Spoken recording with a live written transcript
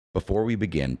Before we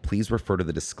begin, please refer to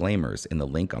the disclaimers in the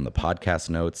link on the podcast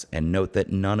notes and note that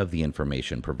none of the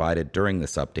information provided during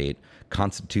this update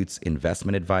constitutes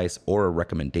investment advice or a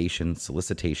recommendation,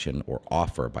 solicitation, or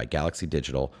offer by Galaxy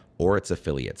Digital or its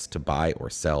affiliates to buy or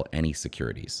sell any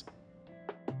securities.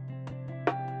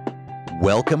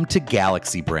 Welcome to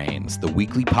Galaxy Brains, the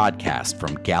weekly podcast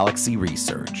from Galaxy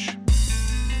Research.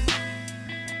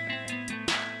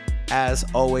 As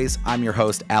always, I'm your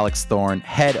host, Alex Thorne,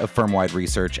 head of firm-wide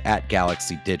research at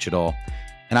Galaxy Digital.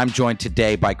 And I'm joined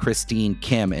today by Christine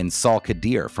Kim and Saul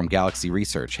Kadir from Galaxy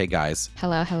Research. Hey, guys.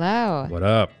 Hello, hello. What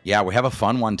up? Yeah, we have a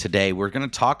fun one today. We're going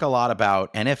to talk a lot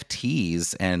about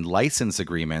NFTs and license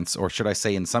agreements, or should I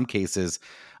say in some cases,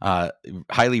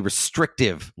 highly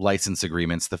restrictive license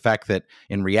agreements. The fact that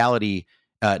in reality,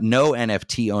 no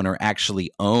NFT owner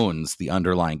actually owns the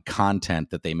underlying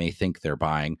content that they may think they're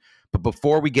buying. But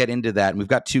before we get into that, and we've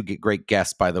got two great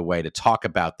guests, by the way, to talk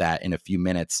about that in a few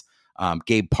minutes,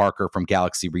 Gabe Parker from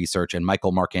Galaxy Research and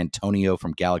Michael Marcantonio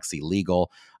from Galaxy Legal,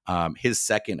 his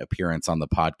second appearance on the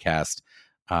podcast.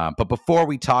 But before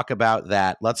we talk about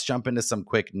that, let's jump into some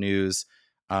quick news.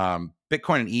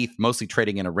 Bitcoin and ETH mostly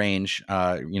trading in a range,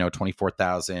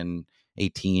 24,000,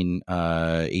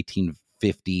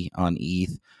 1850 on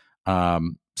ETH.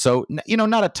 So,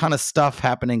 not a ton of stuff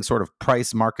happening sort of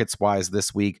price markets wise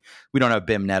this week. We don't have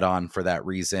BIMnet on for that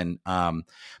reason.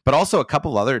 But also a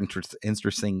couple other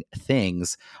interesting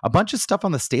things. A bunch of stuff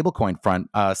on the stablecoin front.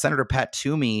 Senator Pat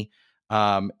Toomey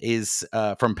is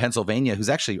from Pennsylvania, who's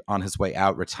actually on his way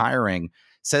out retiring,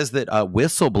 says that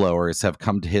whistleblowers have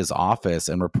come to his office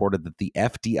and reported that the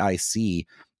FDIC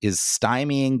is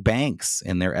stymieing banks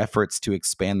in their efforts to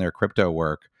expand their crypto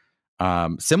work.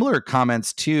 Similar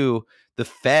comments too. The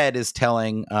Fed is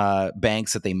telling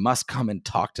banks that they must come and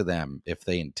talk to them if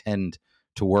they intend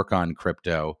to work on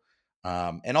crypto.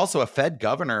 And also a Fed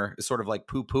governor is sort of like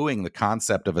poo-pooing the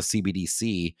concept of a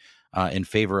CBDC in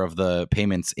favor of the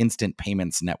instant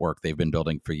payments network they've been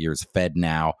building for years,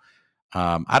 FedNow.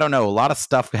 I don't know, a lot of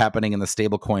stuff happening in the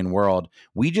stablecoin world.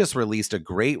 We just released a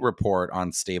great report on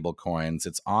stablecoins.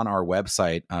 It's on our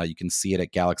website. You can see it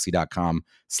at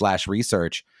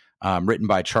galaxy.com/research, written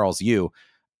by Charles Yu.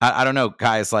 I don't know,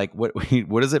 guys, like what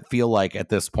does it feel like at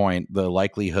this point, the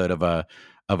likelihood of a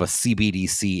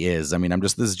CBDC is? I mean,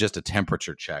 this is just a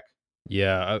temperature check.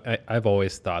 Yeah, I've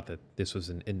always thought that this was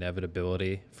an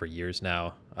inevitability for years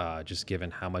now, just given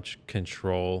how much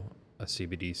control a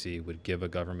CBDC would give a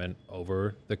government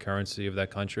over the currency of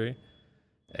that country.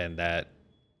 And that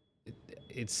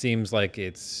it seems like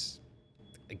it's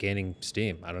gaining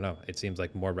steam. I don't know. It seems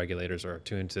like more regulators are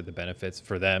attuned to the benefits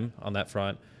for them on that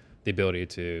front. The ability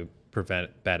to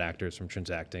prevent bad actors from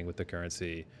transacting with the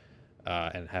currency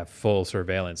and have full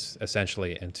surveillance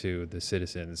essentially into the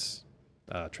citizens'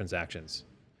 transactions.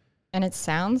 And it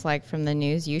sounds like from the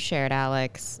news you shared,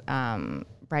 Alex,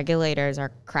 regulators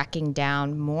are cracking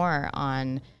down more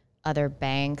on other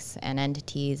banks and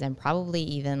entities and probably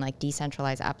even like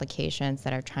decentralized applications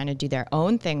that are trying to do their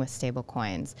own thing with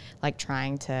stablecoins, like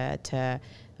trying to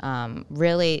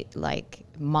really like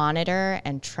monitor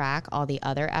and track all the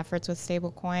other efforts with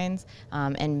stablecoins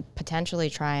and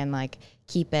potentially try and like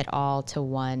keep it all to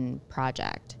one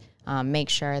project. Make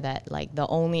sure that like the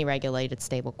only regulated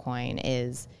stablecoin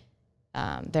is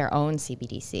their own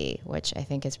CBDC, which I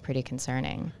think is pretty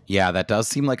concerning. Yeah, that does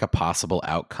seem like a possible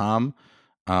outcome.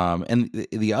 And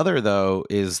the other, though,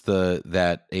 is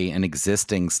that an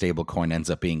existing stablecoin ends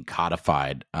up being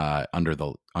codified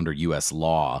under U.S.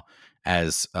 law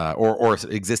as or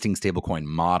existing stablecoin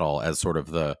model as sort of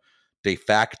the de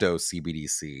facto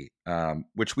CBDC,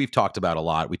 which we've talked about a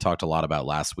lot. We talked a lot about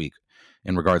last week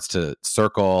in regards to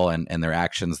Circle and their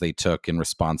actions they took in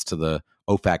response to the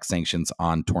OFAC sanctions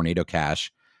on Tornado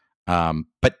Cash.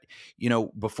 But,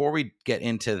 before we get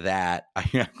into that,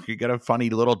 we got a funny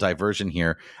little diversion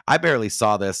here. I barely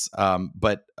saw this,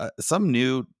 but some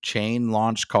new chain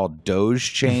launch called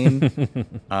Doge Chain.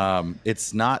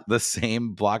 It's not the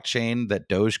same blockchain that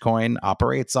Dogecoin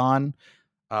operates on.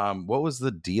 What was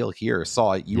the deal here?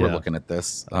 Saul, you were looking at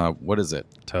this. What is it?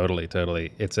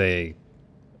 Totally. It's a,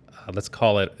 let's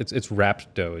call it, it's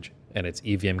wrapped Doge. And it's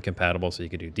EVM compatible, so you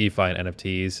can do DeFi and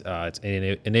NFTs. It's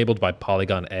enabled by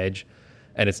Polygon Edge,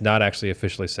 and it's not actually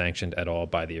officially sanctioned at all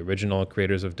by the original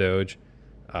creators of Doge.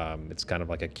 It's kind of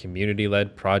like a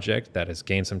community-led project that has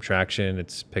gained some traction.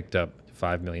 It's picked up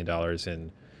 $5 million in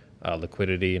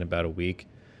liquidity in about a week.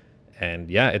 And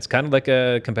yeah, it's kind of like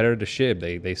a competitor to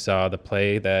SHIB. They saw the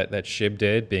play that SHIB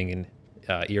did, being in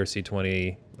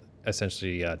ERC20,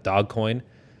 essentially Dogcoin.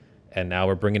 And now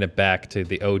we're bringing it back to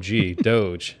the OG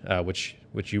Doge, which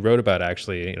you wrote about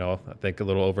actually, I think a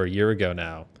little over a year ago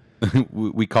now.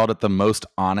 We called it the most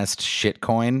honest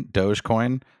shitcoin,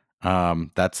 Dogecoin.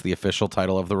 That's the official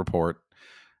title of the report.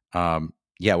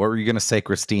 Yeah, what were you gonna say,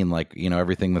 Christine? Like,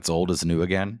 everything that's old is new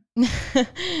again.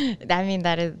 I mean,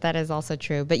 that is also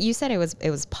true. But you said it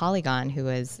was Polygon who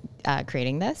was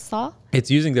creating this, Saul?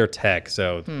 It's using their tech.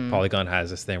 So Polygon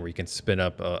has this thing where you can spin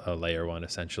up a layer one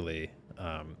essentially,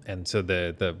 and so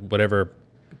the whatever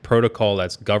protocol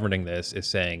that's governing this is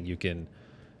saying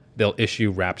they'll issue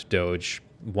wrapped Doge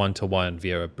 1-to-1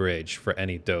 via a bridge for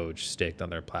any Doge staked on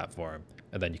their platform,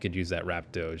 and then you could use that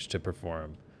wrapped Doge to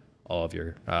perform all of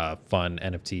your fun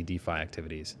NFT DeFi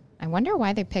activities. I wonder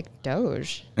why they picked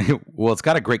Doge. Well, it's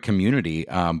got a great community,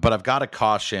 but I've got to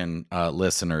caution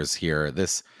listeners here.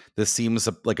 This seems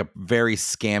like a very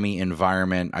scammy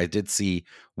environment. I did see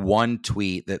one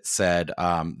tweet that said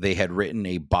they had written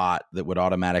a bot that would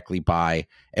automatically buy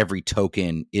every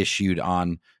token issued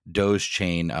on Doge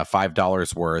chain,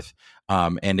 $5 worth.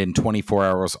 And in 24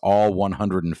 hours, all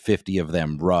 150 of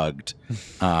them rugged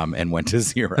and went to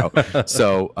zero.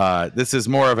 So this is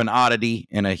more of an oddity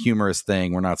and a humorous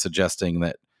thing. We're not suggesting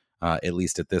that, at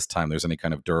least at this time, there's any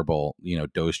kind of durable,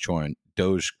 Dogecoin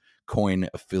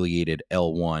affiliated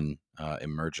L1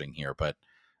 emerging here. But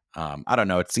I don't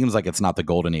know. It seems like it's not the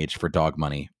golden age for dog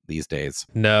money these days.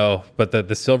 No, but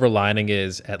the silver lining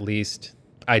is, at least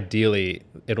ideally,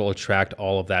 it'll attract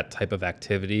all of that type of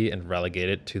activity and relegate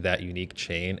it to that unique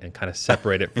chain and kind of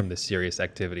separate it from the serious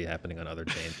activity happening on other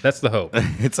chains. That's the hope.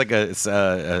 It's like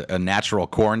a natural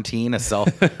quarantine, a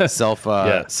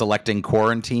selecting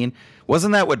quarantine.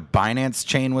 Wasn't that what Binance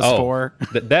chain was for?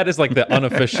 That is like the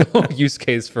unofficial use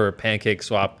case for pancake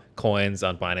swap coins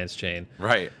on Binance chain.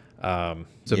 Right.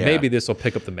 So maybe this will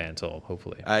pick up the mantle,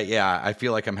 hopefully. Yeah, I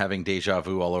feel like I'm having deja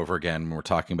vu all over again when we're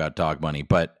talking about dog money.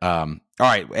 But all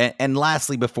right. And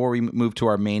lastly, before we move to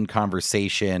our main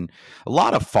conversation, a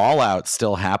lot of fallout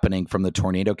still happening from the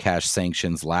Tornado Cash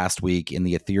sanctions last week in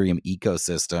the Ethereum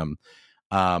ecosystem.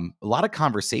 A lot of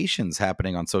conversations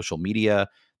happening on social media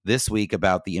this week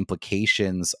about the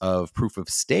implications of proof of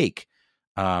stake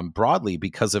broadly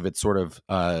because of its sort of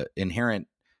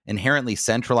inherently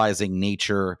centralizing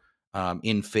nature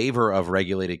in favor of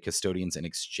regulated custodians and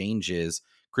exchanges.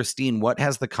 Christine, what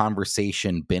has the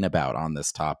conversation been about on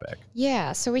this topic?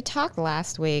 Yeah, so we talked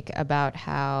last week about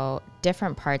how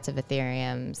different parts of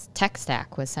Ethereum's tech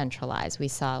stack was centralized. We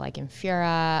saw like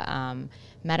Infura,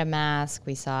 MetaMask,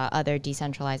 we saw other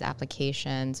decentralized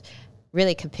applications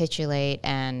really capitulate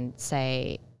and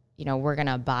say, we're going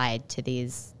to abide to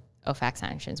these OFAC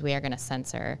sanctions. We are going to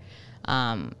censor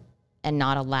and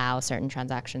not allow certain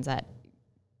transactions that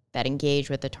engage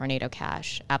with the Tornado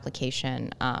Cash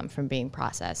application from being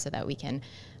processed, so that we can,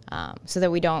 so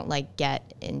that we don't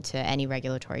get into any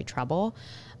regulatory trouble.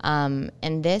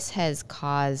 And this has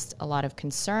caused a lot of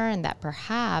concern that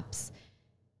perhaps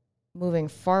moving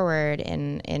forward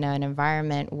in an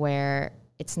environment where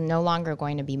it's no longer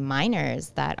going to be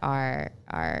miners that are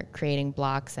creating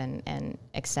blocks and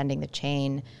extending the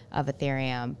chain of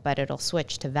Ethereum, but it'll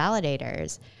switch to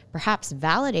validators. Perhaps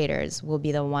validators will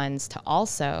be the ones to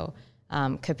also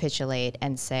capitulate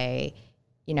and say,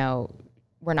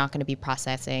 we're not going to be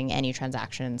processing any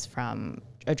transactions from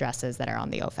addresses that are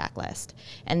on the OFAC list.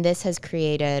 And this has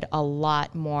created a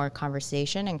lot more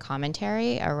conversation and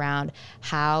commentary around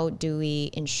how do we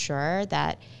ensure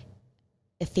that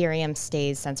Ethereum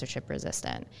stays censorship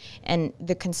resistant. And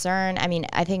the concern,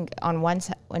 I think on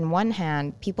one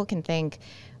hand, people can think,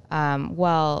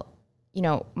 miners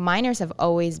have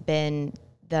always been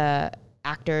the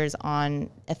actors on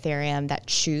Ethereum that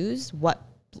choose what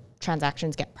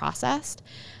transactions get processed.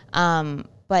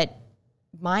 But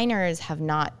miners have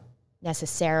not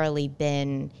necessarily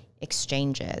been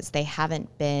exchanges. They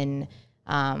haven't been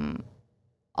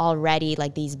already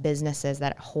these businesses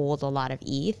that hold a lot of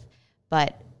ETH.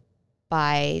 But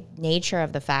by nature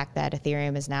of the fact that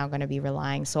Ethereum is now going to be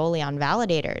relying solely on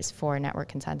validators for network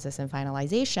consensus and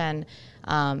finalization,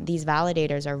 these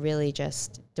validators are really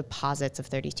just deposits of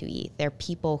 32 ETH. They're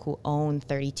people who own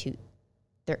 32,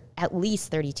 they're at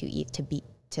least 32 ETH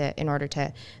in order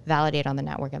to validate on the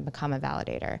network and become a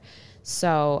validator.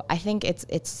 So I think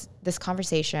it's this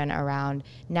conversation around,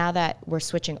 now that we're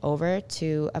switching over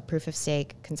to a proof of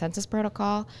stake consensus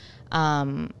protocol,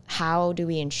 how do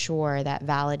we ensure that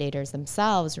validators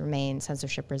themselves remain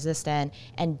censorship resistant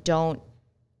and don't,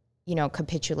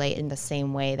 capitulate in the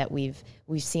same way that we've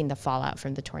seen the fallout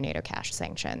from the Tornado Cash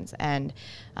sanctions. And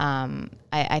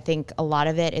I think a lot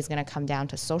of it is going to come down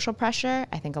to social pressure.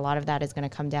 I think a lot of that is going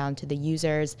to come down to the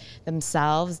users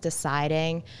themselves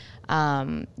deciding,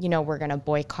 we're going to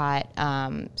boycott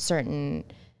certain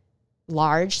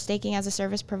large staking as a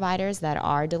service providers that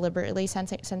are deliberately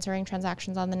censoring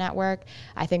transactions on the network.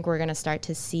 I think we're going to start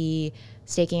to see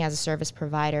staking as a service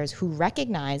providers who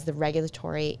recognize the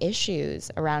regulatory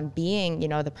issues around being,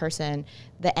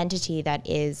 the entity that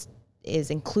is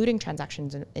including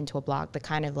transactions into a block, the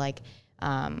kind of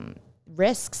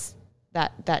risks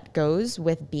that goes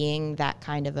with being that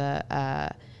kind of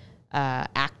a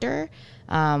actor.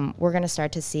 We're going to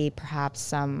start to see perhaps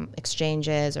some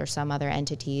exchanges or some other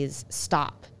entities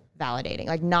stop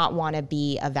validating, not want to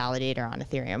be a validator on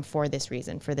Ethereum for this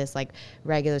reason, for this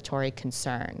regulatory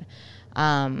concern.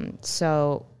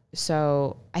 So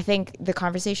I think the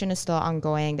conversation is still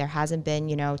ongoing. There hasn't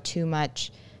been, too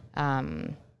much.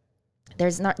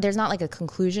 There's not a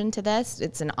conclusion to this.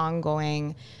 It's an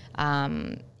ongoing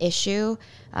issue.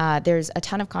 There's a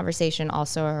ton of conversation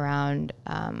also around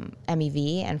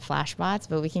MEV and flashbots,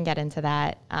 but we can get into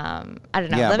that. I don't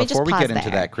know. Yeah, Let me just before we pause get into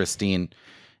there. that, Christine.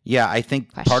 Yeah, I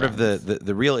think part of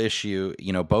the real issue,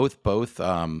 both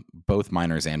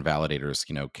miners and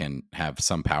validators, can have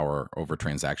some power over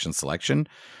transaction selection,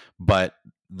 but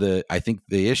I think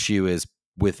the issue is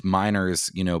with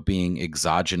miners, being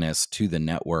exogenous to the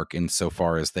network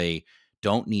insofar as they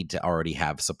don't need to already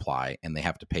have supply and they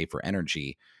have to pay for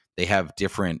energy. They have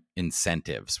different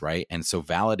incentives, right? And so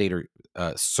validator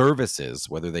services,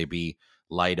 whether they be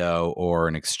Lido or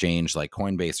an exchange like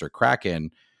Coinbase or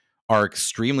Kraken, are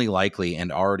extremely likely,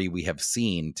 and already we have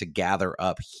seen, to gather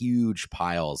up huge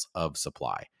piles of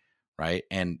supply, right?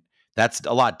 And that's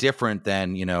a lot different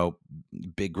than,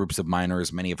 big groups of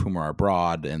miners, many of whom are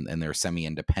abroad and they're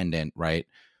semi-independent, right?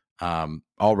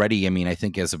 Already, I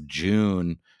think as of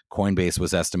June, Coinbase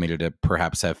was estimated to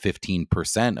perhaps have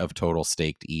 15% of total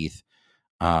staked ETH.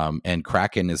 And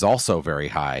Kraken is also very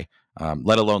high,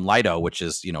 let alone Lido, which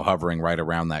is, hovering right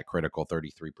around that critical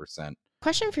 33%.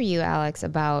 Question for you, Alex,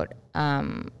 about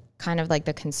kind of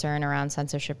the concern around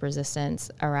censorship resistance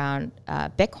around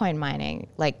Bitcoin mining.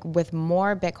 With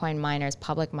more Bitcoin miners,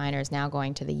 public miners now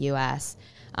going to the U.S.,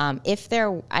 if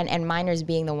they're and miners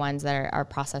being the ones that are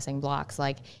processing blocks,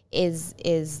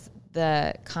 is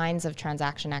the kinds of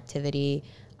transaction activity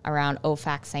around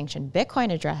OFAC sanctioned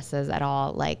Bitcoin addresses at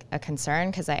all a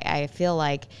concern? Because I feel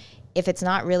like if it's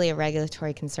not really a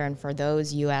regulatory concern for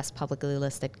those U.S. publicly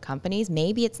listed companies,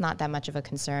 maybe it's not that much of a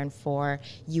concern for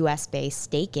U.S.-based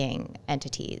staking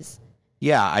entities.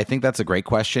 Yeah, I think that's a great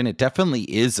question. It definitely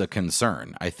is a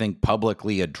concern. I think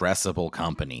publicly addressable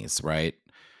companies, right?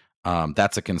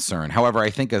 That's a concern. However, I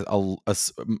think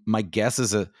my guess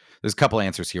is there's a couple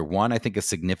answers here. One, I think a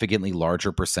significantly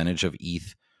larger percentage of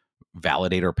ETH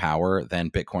validator power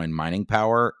than Bitcoin mining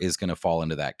power is going to fall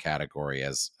into that category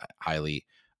as highly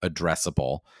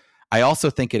addressable. I also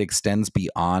think it extends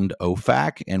beyond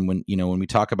OFAC. And when we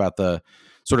talk about the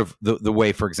sort of the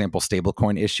way, for example,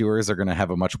 stablecoin issuers are going to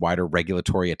have a much wider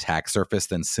regulatory attack surface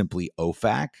than simply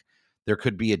OFAC, there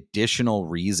could be additional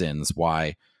reasons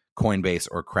why Coinbase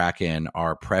or Kraken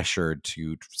are pressured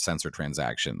to censor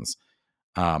transactions.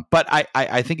 But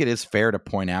I think it is fair to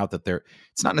point out that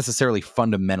it's not necessarily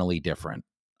fundamentally different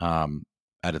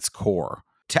at its core.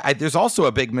 There's also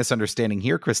a big misunderstanding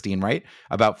here, Christine, right?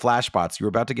 About flashbots. You were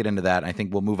about to get into that. And I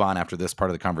think we'll move on after this part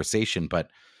of the conversation. But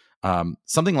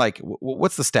something like,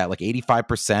 what's the stat?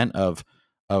 85%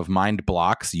 of mined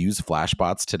blocks use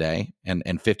flashbots today, and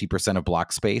 50% of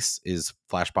block space is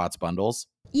flashbots bundles.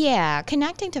 Yeah,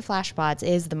 connecting to flashbots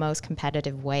is the most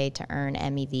competitive way to earn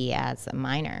MEV as a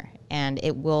miner, and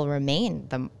it will remain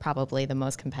probably the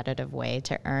most competitive way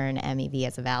to earn MEV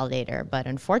as a validator. But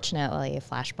unfortunately,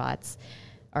 flashbots,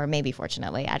 or maybe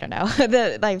fortunately, I don't know,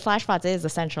 flashbots is a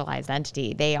centralized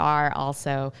entity. They are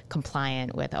also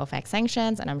compliant with OFAC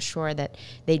sanctions, and I'm sure that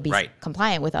they'd be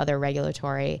compliant with other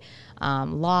regulatory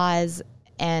laws.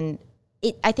 And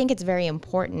I think it's very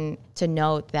important to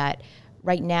note that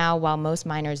right now, while most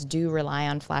miners do rely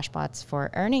on flashbots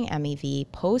for earning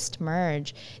MEV,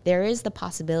 post-merge, there is the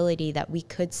possibility that we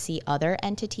could see other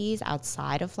entities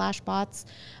outside of flashbots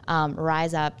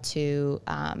rise up to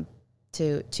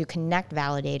connect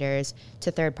validators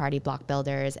to third-party block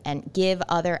builders and give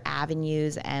other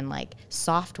avenues and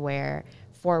software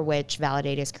for which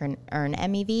validators can earn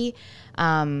MEV.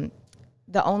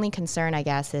 The only concern, I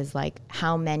guess, is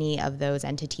how many of those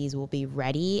entities will be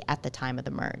ready at the time of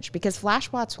the merge, because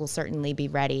flashbots will certainly be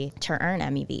ready to earn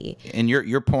MEV. And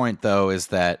your point, though, is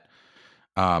that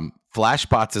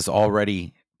flashbots is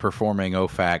already performing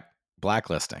OFAC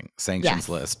blacklisting, sanctions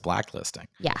list blacklisting.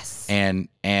 Yes. And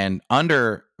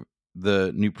under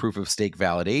the new proof of stake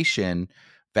validation,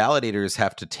 validators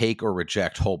have to take or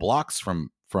reject whole blocks from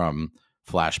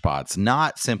flashbots,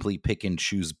 not simply pick and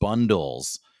choose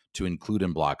bundles to include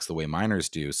in blocks the way miners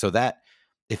do. So that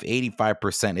if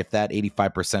that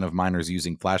 85% of miners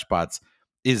using Flashbots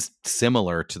is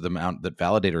similar to the amount that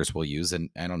validators will use, and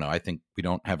I don't know, I think we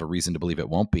don't have a reason to believe it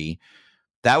won't be,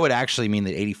 that would actually mean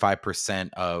that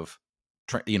 85% of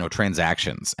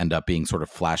transactions end up being sort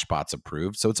of Flashbots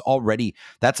approved. So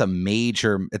that's a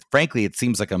major, frankly, it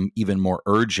seems like an even more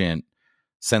urgent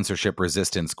censorship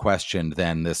resistance question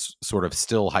than this sort of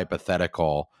still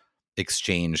hypothetical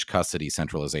exchange custody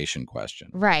centralization question.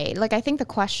 Right. Like, I think the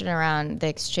question around the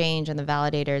exchange and the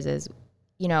validators is,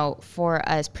 for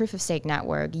a proof of stake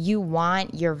network, you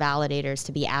want your validators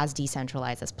to be as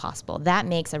decentralized as possible. That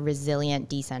makes a resilient,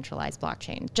 decentralized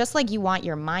blockchain. Just like you want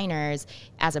your miners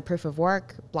as a proof of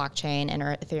work blockchain and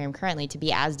Ethereum currently to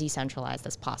be as decentralized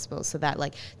as possible, so that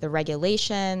like the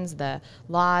regulations, the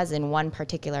laws in one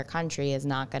particular country is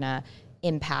not going to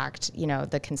impact,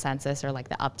 the consensus or like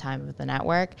the uptime of the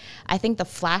network. I think the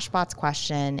Flashbots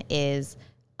question is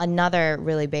another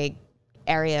really big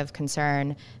area of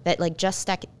concern that, like, just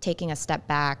taking a step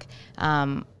back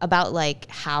about like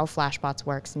how Flashbots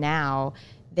works now.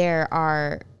 There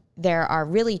are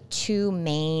really two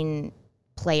main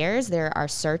players. There are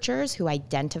searchers who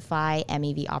identify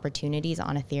MEV opportunities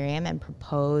on Ethereum and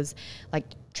propose like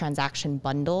transaction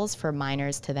bundles for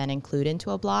miners to then include into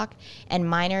a block, and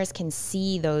miners can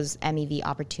see those MEV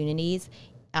opportunities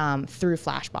through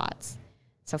Flashbots.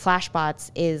 So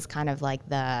Flashbots is kind of like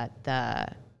the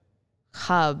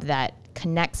hub that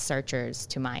connects searchers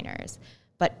to miners.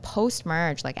 But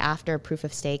post-merge, like after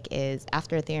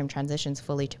Ethereum transitions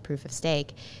fully to proof of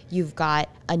stake, you've got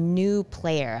a new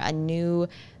player, a new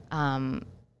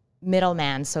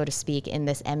middleman, so to speak, in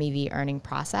this MEV earning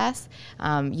process.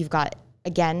 You've got,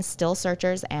 again, still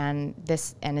searchers and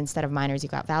instead of miners,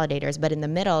 you've got validators. But in the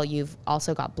middle, you've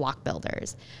also got block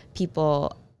builders,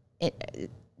 people,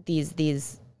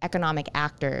 these economic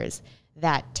actors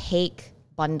that take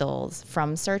bundles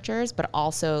from searchers, but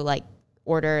also like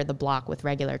order the block with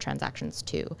regular transactions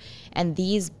too. And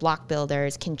these block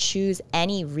builders can choose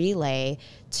any relay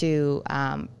to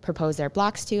propose their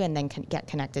blocks to, and then get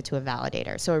connected to a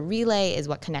validator. So a relay is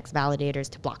what connects validators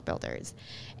to block builders.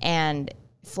 And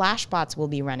Flashbots will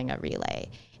be running a relay.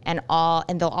 And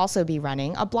they'll also be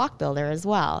running a block builder as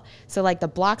well. So like the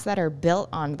blocks that are built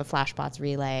on the Flashbots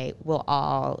relay will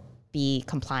all be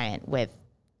compliant with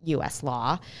US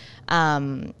law.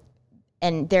 And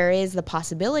there is the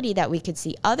possibility that we could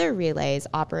see other relays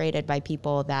operated by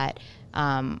people that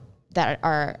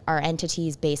are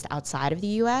entities based outside of the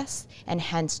U.S. and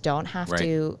hence don't have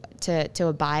to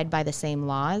abide by the same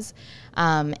laws.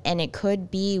 And it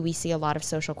could be we see a lot of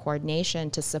social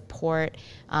coordination to support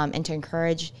and to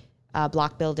encourage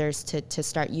block builders to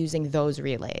start using those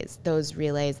relays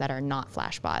that are not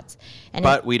Flashbots.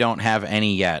 But we don't have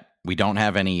any yet.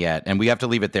 And we have to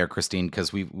leave it there, Christine,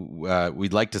 because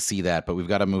we'd like to see that, but we've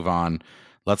got to move on.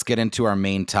 Let's get into our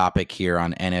main topic here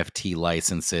on NFT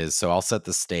licenses. So I'll set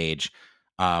the stage.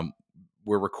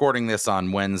 We're recording this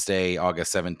on Wednesday,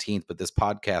 August 17th, but this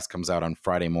podcast comes out on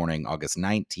Friday morning, August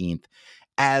 19th,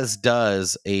 as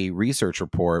does a research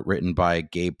report written by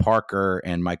Gabe Parker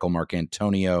and Michael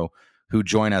Marcantonio, who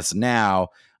join us now.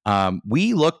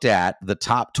 We looked at the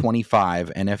top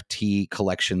 25 NFT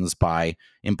collections by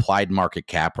implied market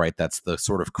cap, right? That's the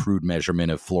sort of crude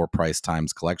measurement of floor price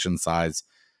times collection size,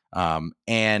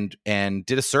 and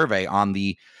did a survey on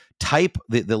the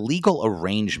legal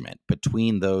arrangement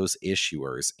between those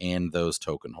issuers and those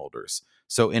token holders.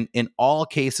 So in all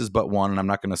cases but one, and I'm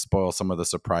not going to spoil some of the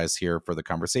surprise here for the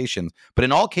conversation, but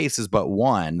in all cases but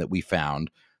one that we found,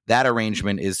 that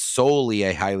arrangement is solely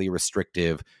a highly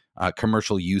restrictive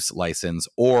commercial use license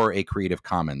or a Creative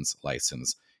Commons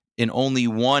license. In only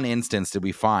one instance did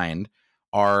we find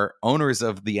are owners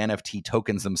of the NFT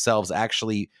tokens themselves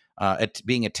actually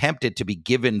being attempted to be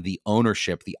given the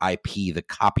ownership, the IP, the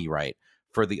copyright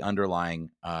for the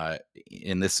underlying,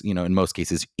 in most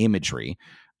cases, imagery.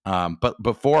 But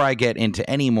before I get into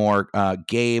any more,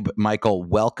 Gabe, Michael,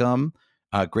 welcome.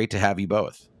 Great to have you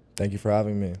both. Thank you for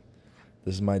having me.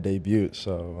 This is my debut,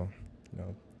 so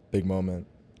big moment.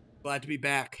 Glad to be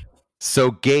back.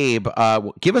 So, Gabe,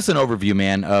 give us an overview,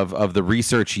 man, of the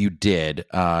research you did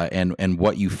and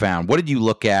what you found. What did you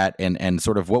look at, and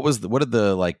sort of what did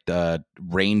the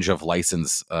range of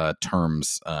license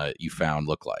terms you found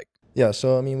look like? Yeah,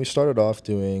 so we started off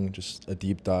doing just a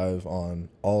deep dive on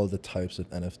all of the types of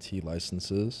NFT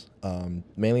licenses,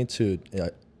 mainly to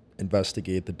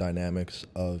investigate the dynamics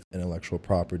of intellectual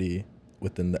property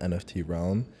within the NFT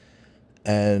realm.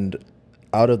 And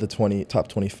out of the top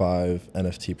 25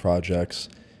 NFT projects,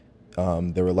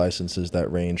 there were licenses that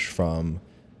ranged from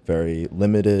very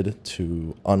limited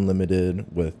to unlimited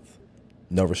with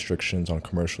no restrictions on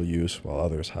commercial use, while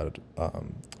others had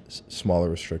smaller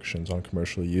restrictions on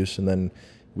commercial use. And then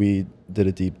we did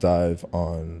a deep dive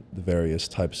on the various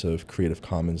types of Creative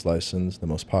Commons license. The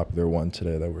most popular one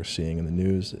today that we're seeing in the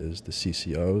news is the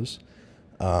CCOs.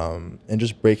 And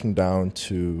just breaking down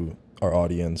to our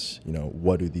audience,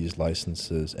 what do these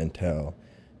licenses entail?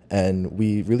 And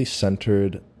we really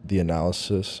centered the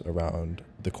analysis around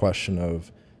the question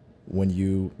of, when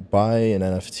you buy an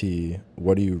NFT,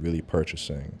 what are you really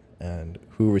purchasing? And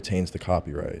who retains the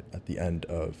copyright at the end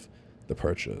of the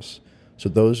purchase? So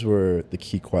those were the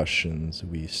key questions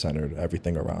we centered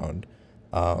everything around.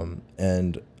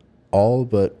 And all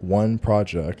but one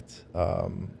project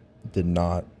did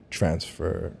not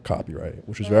transfer copyright,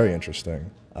 which was very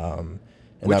interesting.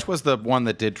 Which was the one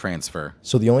that did transfer?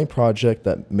 So the only project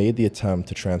that made the attempt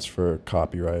to transfer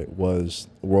copyright was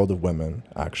World of Women,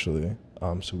 actually.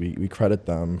 So we credit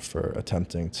them for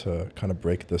attempting to kind of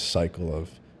break this cycle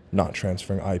of not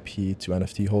transferring IP to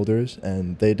NFT holders.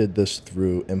 And they did this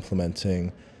through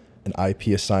implementing an IP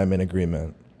assignment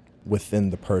agreement within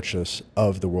the purchase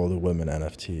of the World of Women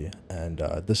NFT. And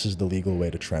this is the legal way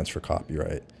to transfer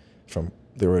copyright from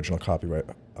the original copyright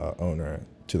owner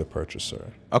to the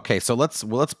purchaser. Okay, so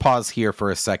let's pause here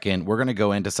for a second. We're going to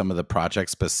go into some of the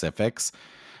project specifics.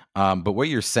 But what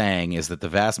you're saying is that the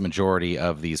vast majority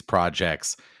of these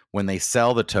projects, when they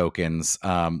sell the tokens,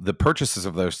 the purchasers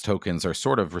of those tokens are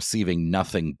sort of receiving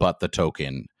nothing but the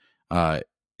token.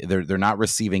 They're not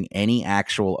receiving any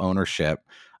actual ownership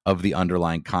of the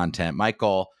underlying content.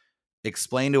 Michael,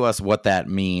 explain to us what that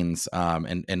means,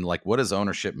 and like, what does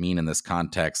ownership mean in this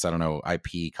context? I don't know,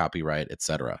 IP, copyright,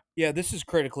 etc. Yeah, this is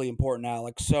critically important,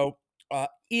 Alex. So,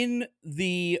 in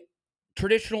the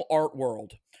traditional art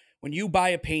world, when you buy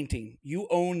a painting, you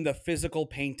own the physical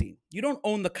painting. You don't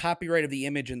own the copyright of the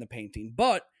image in the painting,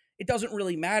 but it doesn't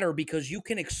really matter because you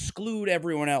can exclude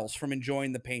everyone else from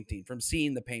enjoying the painting, from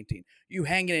seeing the painting. You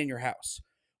hang it in your house.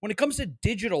 When it comes to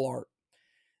digital art,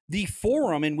 the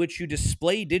forum in which you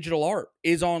display digital art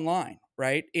is online,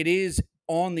 right? It is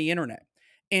on the internet.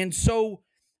 And so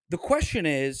the question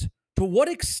is, to what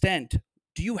extent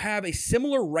do you have a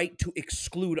similar right to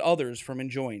exclude others from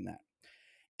enjoying that?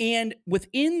 And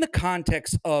within the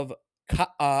context of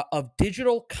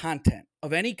digital content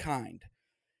of any kind,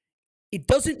 it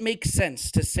doesn't make sense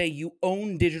to say you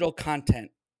own digital content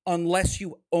unless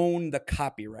you own the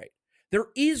copyright. There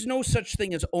is no such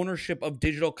thing as ownership of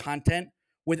digital content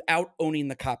without owning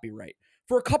the copyright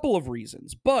for a couple of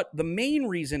reasons. But the main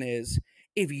reason is,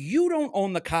 if you don't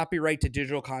own the copyright to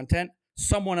digital content,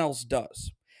 someone else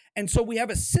does. And so we have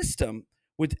a system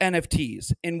with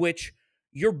NFTs in which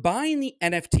you're buying the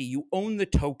NFT, you own the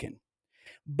token,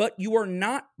 but you are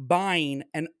not buying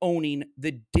and owning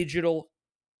the digital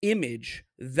image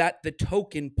that the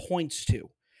token points to.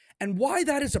 And why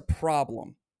that is a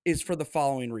problem is for the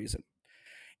following reason.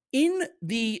 In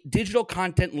the digital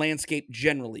content landscape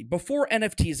generally, before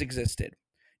NFTs existed,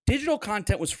 digital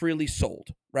content was freely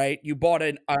sold, right? You bought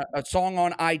a song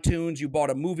on iTunes, you bought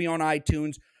a movie on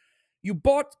iTunes, you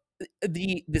bought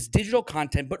this digital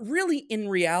content, but really in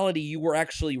reality, you were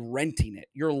actually renting it.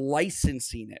 You're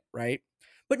licensing it, right?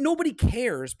 But nobody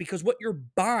cares because what you're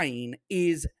buying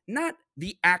is not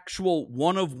the actual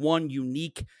one-of-one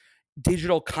unique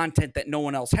digital content that no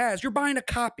one else has. You're buying a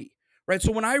copy, right?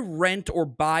 So when I rent or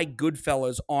buy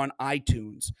Goodfellas on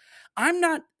iTunes, I'm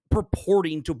not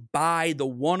purporting to buy the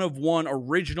one-of-one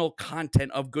original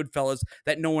content of Goodfellas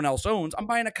that no one else owns. I'm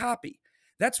buying a copy.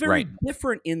 That's very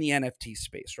different in the NFT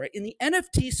space, right? In the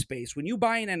NFT space, when you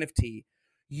buy an NFT,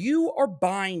 you are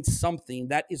buying something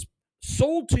that is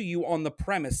sold to you on the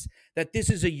premise that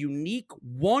this is a unique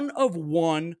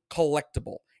one-of-one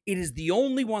collectible. It is the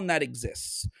only one that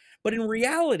exists. But in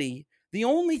reality, the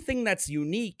only thing that's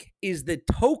unique is the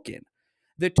token.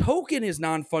 The token is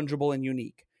non-fungible and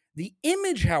unique. The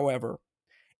image, however,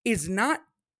 is not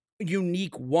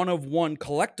unique one-of-one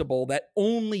collectible that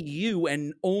only you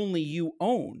and only you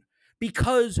own,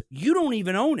 because you don't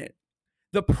even own it.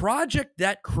 The project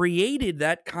that created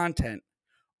that content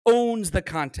owns the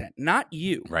content, not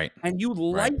you. Right. And you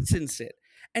license it.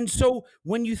 And so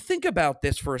when you think about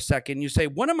this for a second, you say,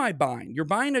 what am I buying? You're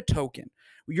buying a token.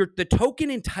 The token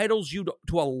entitles you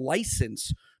to a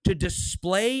license to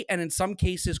display and in some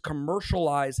cases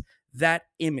commercialize that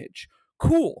image.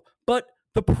 Cool. But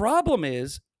the problem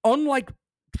is, unlike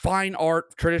fine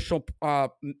art, traditional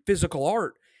physical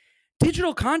art,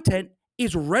 digital content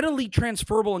is readily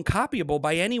transferable and copyable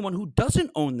by anyone who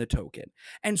doesn't own the token.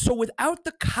 And so without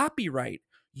the copyright,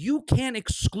 you can't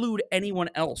exclude anyone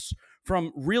else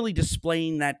from really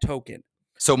displaying that token.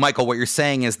 So, Michael, what you're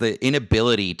saying is the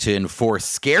inability to enforce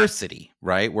scarcity,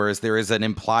 right? Whereas there is an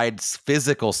implied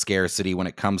physical scarcity when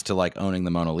it comes to like owning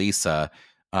the Mona Lisa.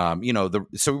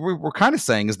 So we're kind of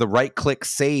saying is the right click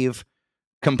save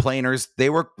complainers,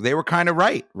 they were kind of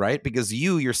right, because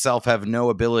you yourself have no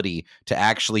ability to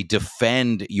actually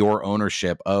defend your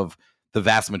ownership of the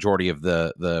vast majority of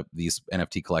these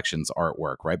NFT collections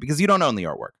artwork, right? Because you don't own the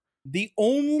artwork. The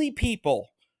only people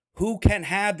who can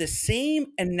have the same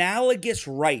analogous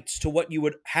rights to what you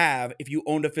would have if you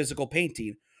owned a physical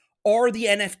painting are the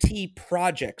NFT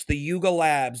projects, the Yuga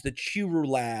Labs, the Churu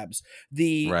Labs,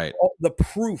 Right. the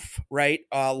Proof, right,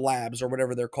 labs or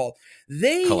whatever they're called.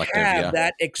 They Collective, have yeah.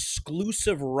 that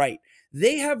exclusive right.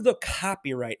 They have the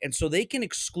copyright, and so they can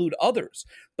exclude others.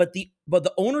 But the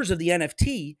owners of the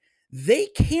NFT, they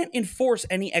can't enforce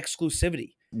any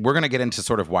exclusivity. We're going to get into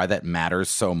sort of why that matters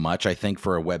so much, I think,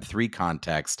 for a Web3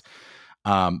 context.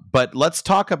 But let's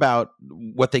talk about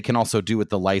what they can also do with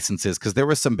the licenses, because there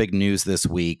was some big news this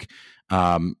week,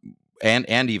 and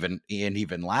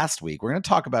even last week. We're going to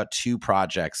talk about two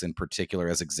projects in particular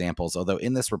as examples. Although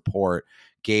in this report,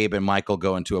 Gabe and Michael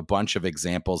go into a bunch of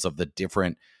examples of the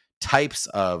different types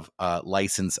of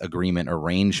license agreement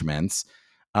arrangements.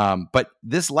 But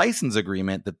this license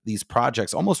agreement that these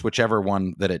projects, almost whichever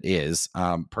one that it is,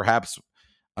 perhaps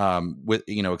with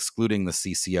excluding the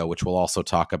CCO, which we'll also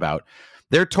talk about,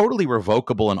 they're totally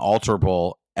revocable and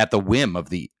alterable at the whim of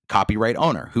the copyright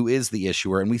owner, who is the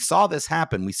issuer. And we saw this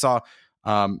happen. We saw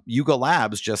Yuga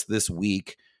Labs just this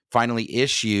week finally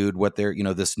issued what they're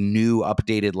this new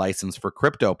updated license for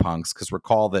CryptoPunks, because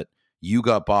recall that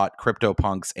Yuga bought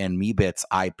CryptoPunks and Meebits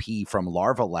IP from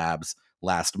Larva Labs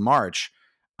last March.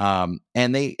 And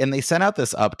they sent out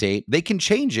this update. They can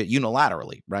change it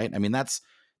unilaterally, right? I mean,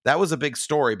 that was a big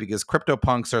story because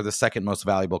CryptoPunks are the second most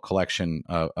valuable collection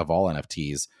of all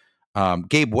NFTs.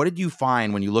 Gabe, what did you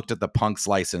find when you looked at the Punks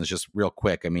license? Just real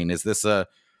quick. I mean, is this a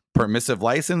permissive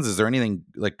license? Is there anything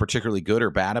like particularly good or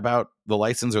bad about the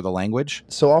license or the language?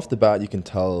 So off the bat, you can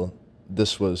tell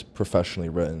this was professionally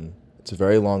written. It's a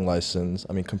very long license.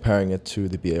 I mean, comparing it to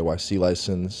the BAYC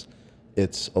license,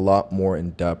 it's a lot more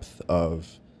in depth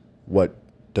of what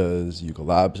does Yuga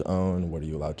Labs own, what are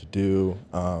you allowed to do,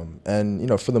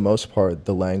 and for the most part,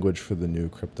 the language for the new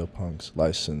CryptoPunks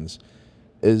license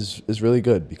is really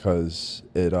good because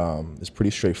it is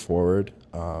pretty straightforward.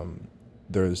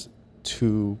 There's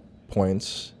 2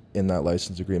 points in that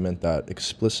license agreement that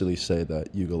explicitly say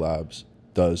that Yuga Labs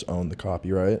does own the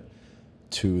copyright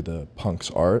to the Punk's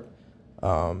art.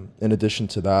 In addition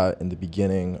to that, in the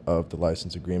beginning of the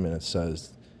license agreement, it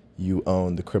says you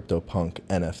own the CryptoPunk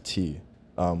NFT,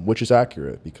 which is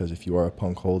accurate because if you are a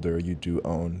Punk holder, you do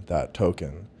own that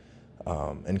token.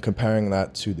 And comparing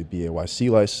that to the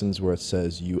BAYC license where it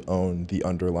says you own the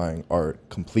underlying art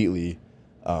completely,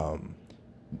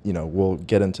 we'll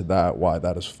get into that, why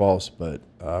that is false. But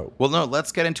well, no,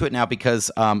 let's get into it now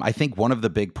because I think one of the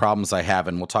big problems I have,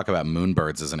 and we'll talk about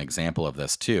Moonbirds as an example of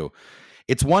this too.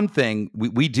 It's one thing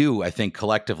we do, I think,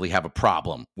 collectively have a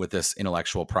problem with this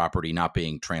intellectual property not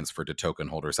being transferred to token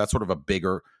holders. That's sort of a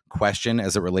bigger question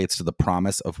as it relates to the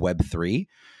promise of Web3.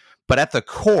 But at the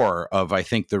core of, I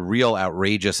think, the real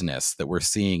outrageousness that we're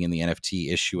seeing in the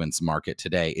NFT issuance market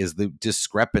today is the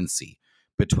discrepancy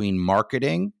between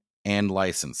marketing and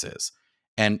licenses.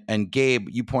 And Gabe,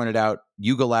 you pointed out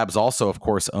Yuga Labs also, of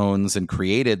course, owns and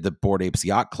created the Bored Apes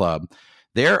Yacht Club.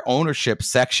 Their ownership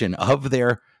section of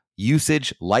their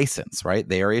usage license, right?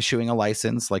 They are issuing a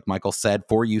license, like Michael said,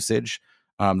 for usage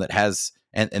that has,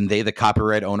 and they, the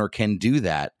copyright owner, can do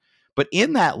that. But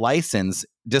in that license,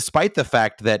 despite the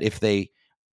fact that if they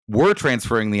were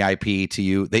transferring the IP to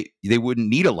you, they wouldn't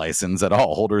need a license at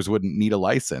all. Holders wouldn't need a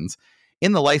license.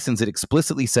 In the license, it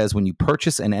explicitly says when you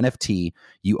purchase an NFT,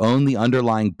 you own the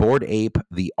underlying Bored Ape,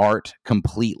 the art,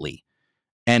 completely.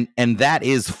 And that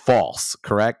is false,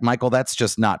 correct, Michael? That's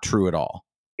just not true at all.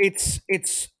 It's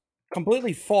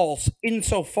completely false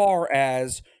insofar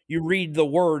as you read the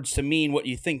words to mean what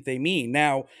you think they mean.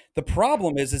 Now, the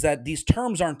problem is that these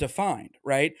terms aren't defined,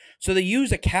 right? So they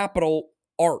use a capital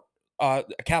art, a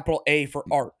capital A for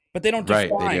art, but they don't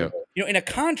define. Right, they do. In a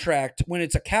contract, when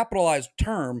it's a capitalized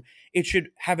term, it should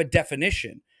have a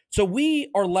definition. So we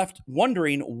are left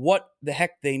wondering what the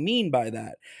heck they mean by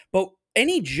that. But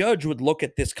any judge would look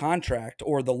at this contract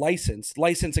or the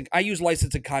licensing. I use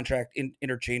license and contract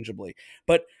interchangeably,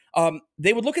 but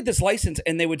they would look at this license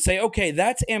and they would say, okay,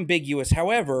 that's ambiguous.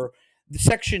 However, the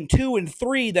section 2 and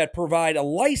 3 that provide a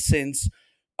license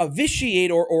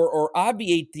vitiate or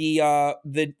obviate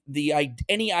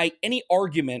any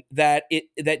argument that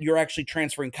you're actually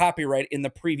transferring copyright in the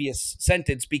previous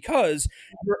sentence, because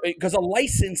a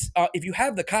license, if you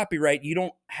have the copyright, you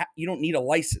don't need a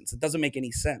license. It doesn't make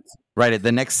any sense. Right.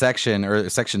 The next section, or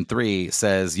section 3,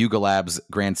 says Yuga Labs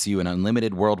grants you an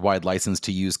unlimited worldwide license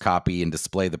to use, copy, and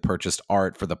display the purchased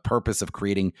art for the purpose of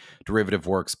creating derivative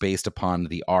works based upon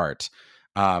the art.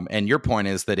 And your point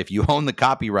is that if you own the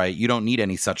copyright, you don't need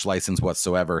any such license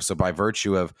whatsoever. So by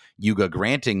virtue of Yuga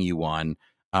granting you one,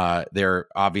 they're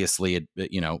obviously,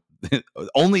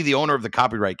 only the owner of the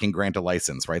copyright can grant a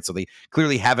license, right? So they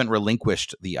clearly haven't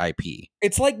relinquished the IP.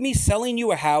 It's like me selling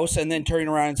you a house and then turning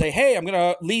around and say, "Hey, I'm going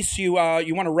to lease you.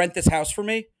 You want to rent this house for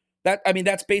me?"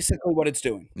 That's basically what it's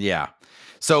doing. Yeah.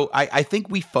 So I think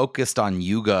we focused on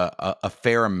Yuga a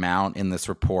fair amount in this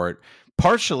report,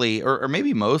 partially or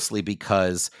maybe mostly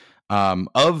because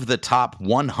of the top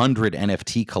 100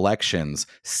 NFT collections,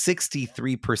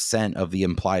 63% of the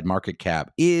implied market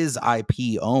cap is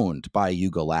IP owned by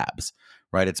Yuga Labs,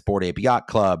 right? It's Bored Ape Yacht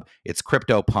Club, it's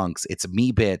CryptoPunks, it's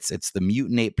Meebits, it's the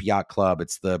Mutant Ape Yacht Club,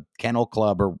 it's the Kennel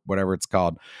Club or whatever it's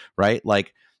called, right?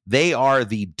 Like they are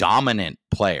the dominant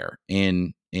player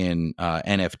in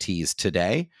NFTs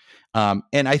today. And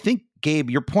I think, Gabe,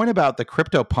 your point about the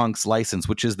CryptoPunks license,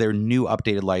 which is their new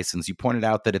updated license, you pointed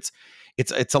out that it's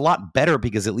a lot better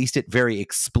because at least it very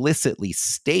explicitly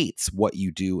states what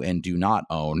you do and do not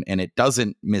own, and it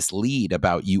doesn't mislead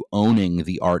about you owning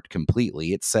the art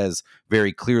completely. It says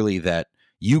very clearly that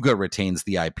Yuga retains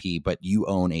the IP, but you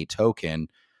own a token.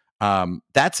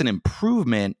 That's an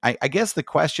improvement. I guess the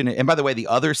question, and by the way, the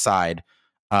other side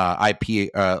IP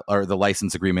or the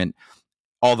license agreement,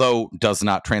 although does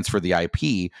not transfer the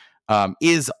IP,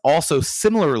 is also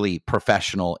similarly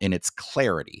professional in its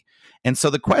clarity. And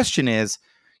so the question is,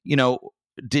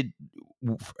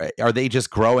 are they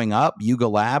just growing up, Yuga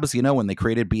Labs? When they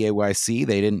created BAYC,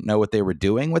 they didn't know what they were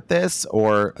doing with this,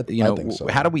 or I think so.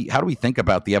 how do we think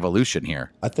about the evolution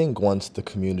here? I think once the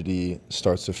community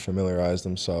starts to familiarize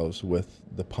themselves with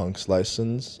the Punks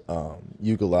license,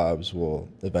 Yuga Labs will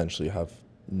eventually have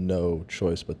no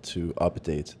choice but to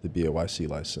update the BAYC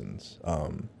license.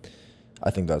 I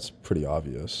think that's pretty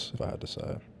obvious, if I had to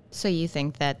say. So you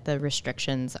think that the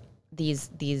restrictions,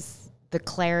 the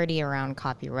clarity around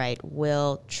copyright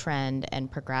will trend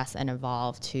and progress and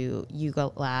evolve to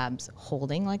Yuga Labs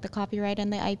holding like the copyright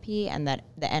and the IP, and that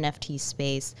the NFT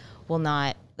space will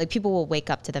not, like, people will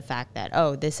wake up to the fact that,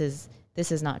 oh, this is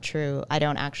not true. I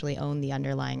don't actually own the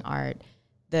underlying art.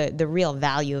 The real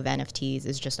value of NFTs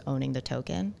is just owning the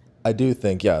token. I do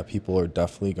think, people are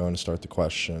definitely going to start to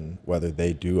question whether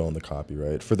they do own the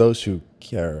copyright. For those who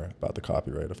care about the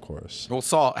copyright, of course. Well,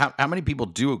 Saul, how many people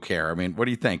do care? I mean, what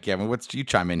do you think? Yeah, you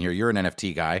chime in here? You're an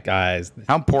NFT guy. Guys,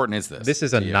 how important is this? This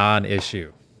is a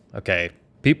non-issue. Okay.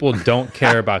 People don't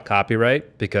care about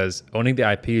copyright because owning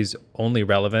the IP is only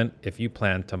relevant if you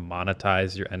plan to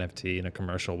monetize your NFT in a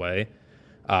commercial way.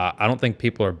 I don't think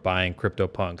people are buying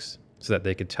CryptoPunks so that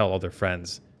they could tell all their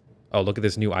friends, oh, look at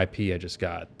this new IP I just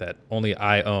got that only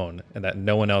I own and that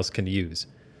no one else can use.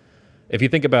 If you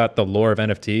think about the lore of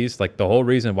NFTs, like the whole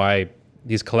reason why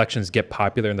these collections get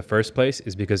popular in the first place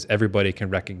is because everybody can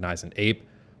recognize an ape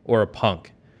or a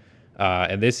punk.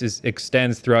 And this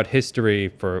extends throughout history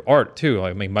for art too.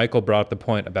 I mean, Michael brought up the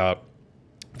point about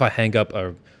if I hang up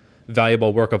a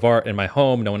valuable work of art in my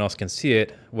home, no one else can see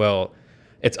it. Well,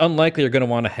 it's unlikely you're going to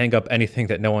want to hang up anything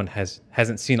that no one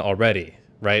hasn't seen already,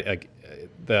 right? Like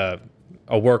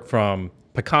a work from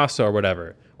Picasso or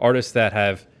whatever, artists that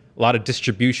have a lot of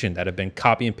distribution that have been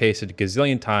copy and pasted a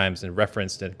gazillion times and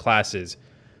referenced in classes.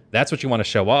 That's what you want to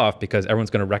show off because everyone's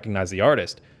going to recognize the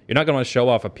artist. You're not going to want to show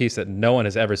off a piece that no one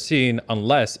has ever seen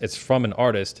unless it's from an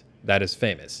artist that is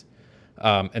famous.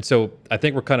 And so I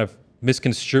think we're kind of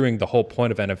misconstruing the whole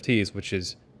point of NFTs, which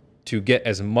is to get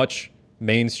as much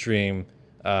mainstream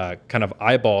kind of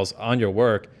eyeballs on your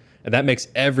work. And that makes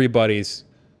everybody's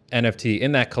NFT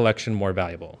in that collection more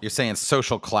valuable. You're saying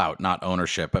social clout, not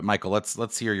ownership. But Michael,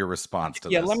 let's hear your response to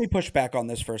this. Yeah, let me push back on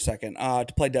this for a second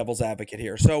to play devil's advocate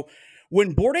here. So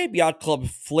when Bored Ape Yacht Club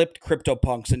flipped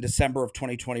CryptoPunks in December of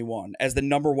 2021 as the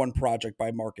 #1 project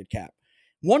by market cap,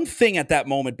 one thing at that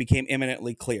moment became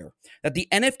imminently clear, that the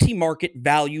NFT market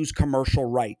values commercial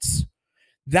rights.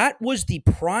 That was the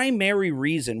primary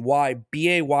reason why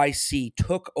BAYC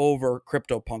took over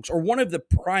CryptoPunks, or one of the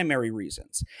primary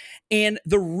reasons. And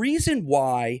the reason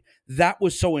why that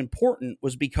was so important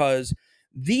was because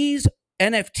these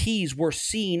NFTs were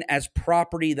seen as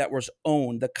property that was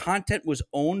owned. The content was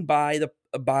owned by the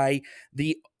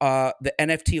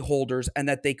NFT holders, and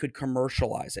that they could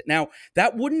commercialize it. Now,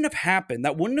 that wouldn't have happened.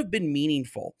 That wouldn't have been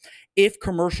meaningful if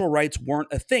commercial rights weren't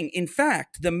a thing. In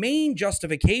fact, the main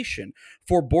justification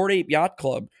for Bored Ape Yacht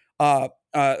Club,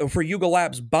 for Yuga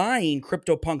Labs buying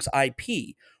CryptoPunk's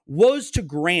IP, was to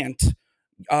grant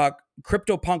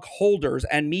CryptoPunk holders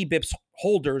and Meebips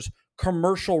holders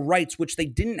commercial rights, which they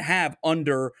didn't have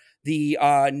under the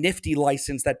Nifty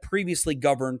license that previously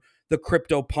governed the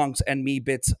CryptoPunks and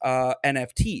Meebits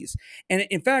NFTs. And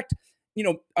in fact,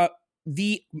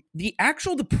 the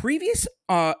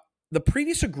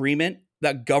previous agreement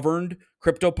that governed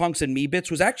CryptoPunks and Meebits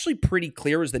was actually pretty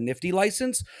clear as the Nifty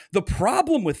license. The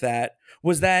problem with that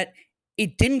was that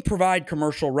it didn't provide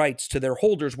commercial rights to their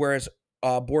holders, whereas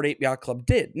Bored Ape Yacht Club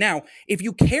did. Now, if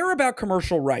you care about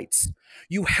commercial rights,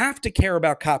 you have to care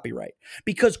about copyright,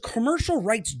 because commercial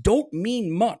rights don't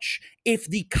mean much if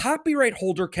the copyright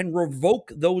holder can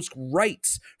revoke those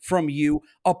rights from you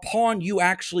upon you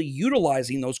actually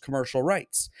utilizing those commercial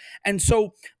rights. And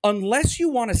so, unless you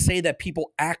want to say that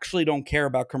people actually don't care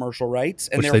about commercial rights,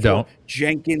 and Which therefore they don't.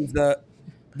 Jenkins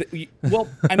well,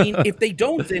 I mean, if they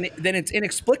don't, then it's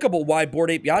inexplicable why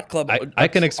Bored Ape Yacht Club I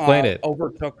can explain it.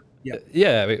 overtook. Yeah.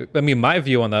 Yeah, I mean, my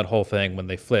view on that whole thing when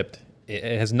they flipped, it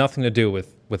has nothing to do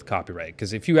with copyright.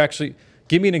 Because if you actually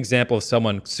give me an example of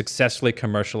someone successfully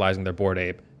commercializing their Bored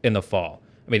Ape in the fall,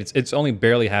 I mean, it's only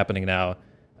barely happening now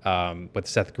with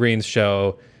Seth Green's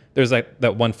show. There's like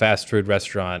that one fast food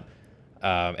restaurant,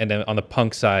 and then on the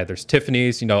punk side, there's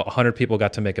Tiffany's. 100 people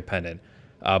got to make a pendant.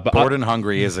 But Bored and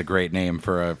Hungry is a great name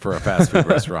for a fast food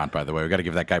restaurant, by the way. We got to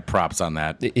give that guy props on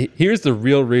that. Here's the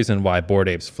real reason why Bored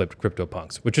Apes flipped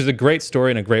CryptoPunks, which is a great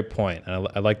story and a great point, and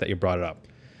I like that you brought it up.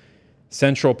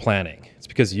 Central planning. It's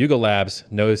because Yuga Labs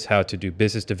knows how to do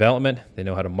business development, they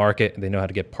know how to market, and they know how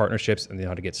to get partnerships, and they know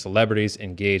how to get celebrities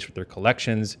engaged with their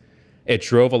collections. It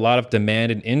drove a lot of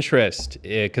demand and interest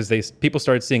because people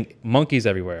started seeing monkeys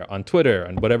everywhere on Twitter,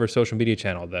 on whatever social media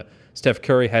channel. Steph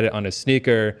Curry had it on his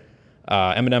sneaker.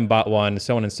 Eminem bought one,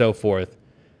 so on and so forth.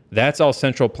 That's all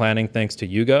central planning thanks to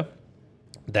Yuga.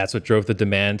 That's what drove the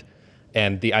demand.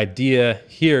 And the idea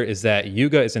here is that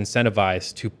Yuga is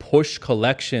incentivized to push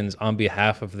collections on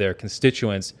behalf of their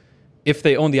constituents if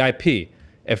they own the IP.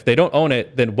 If they don't own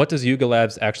it, then what does Yuga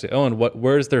Labs actually own?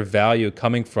 Where is their value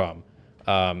coming from?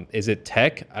 Is it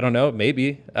tech? I don't know,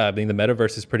 maybe. I mean, the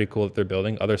metaverse is pretty cool that they're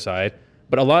building, other side.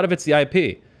 But a lot of it's the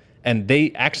IP. And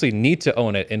they actually need to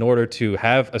own it in order to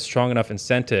have a strong enough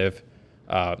incentive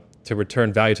to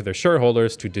return value to their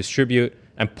shareholders, to distribute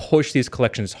and push these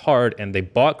collections hard. And they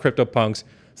bought CryptoPunks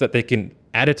so that they can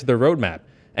add it to their roadmap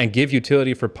and give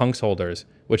utility for Punks holders,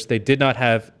 which they did not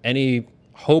have any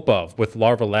hope of with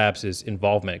Larva Labs'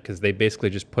 involvement, because they basically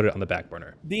just put it on the back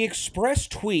burner. The express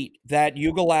tweet that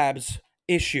Yuga Labs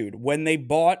issued when they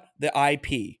bought the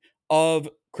IP of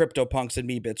CryptoPunks and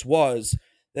Meebits was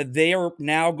that they are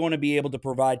now going to be able to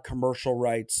provide commercial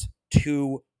rights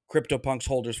to CryptoPunks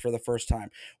holders for the first time.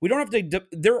 We don't have to.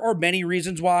 There are many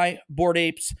reasons why Bored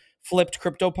Apes flipped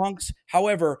CryptoPunks.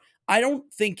 However, I don't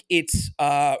think it's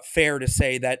fair to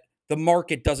say that the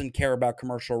market doesn't care about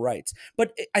commercial rights.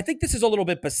 But I think this is a little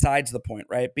bit besides the point,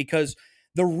 right? Because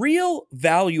the real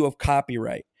value of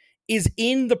copyright is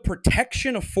in the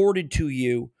protection afforded to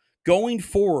you going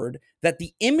forward, that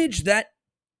the image that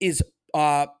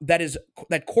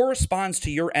corresponds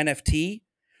to your NFT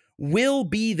will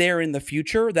be there in the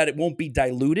future, that it won't be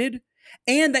diluted,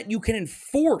 and that you can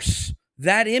enforce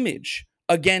that image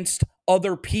against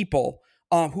other people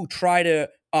who try to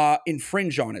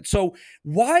infringe on it. So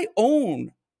why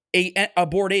own a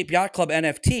Bored Ape Yacht Club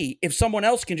NFT if someone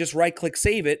else can just right-click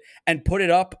save it and put it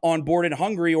up on Bored and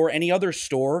Hungry or any other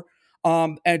store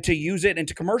and to use it and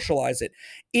to commercialize it?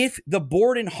 If the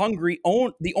Bored and Hungry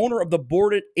the owner of the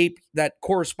Bored Ape that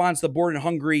corresponds to the Bored and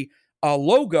Hungry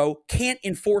logo can't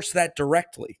enforce that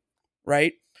directly,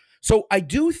 right? So I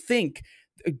do think,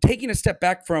 taking a step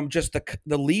back from just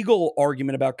the legal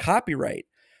argument about copyright,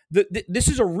 this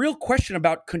is a real question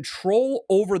about control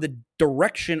over the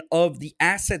direction of the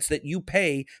assets that you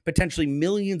pay potentially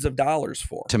millions of dollars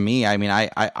for. To me, I mean,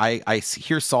 I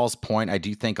hear Saul's point. I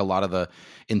do think a lot of the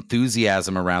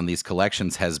enthusiasm around these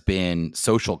collections has been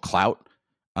social clout,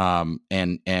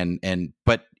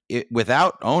 but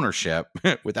without ownership,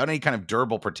 without any kind of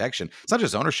durable protection, it's not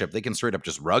just ownership. They can straight up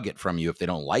just rug it from you if they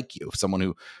don't like you. If someone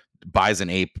who buys an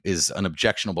ape is an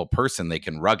objectionable person, they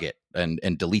can rug it and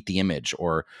delete the image,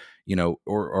 or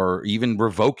even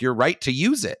revoke your right to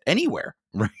use it anywhere.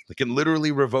 Right? They can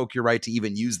literally revoke your right to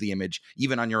even use the image,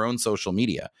 even on your own social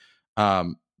media.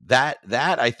 that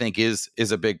I think is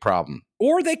a big problem.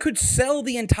 Or they could sell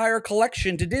the entire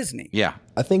collection to Disney. Yeah.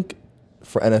 I think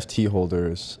for NFT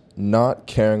holders, not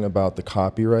caring about the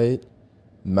copyright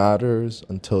matters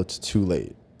until it's too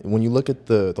late. When you look at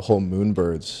the whole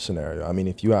Moonbirds scenario, I mean,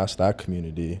 if you ask that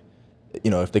community,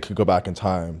 if they could go back in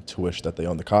time to wish that they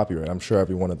owned the copyright, I'm sure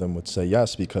every one of them would say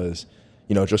yes, because,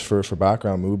 just for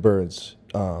background, Moonbirds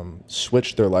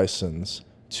switched their license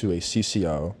to a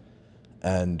CCO,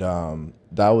 and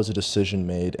that was a decision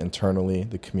made internally.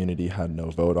 The community had no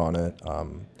vote on it.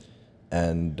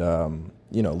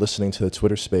 Listening to the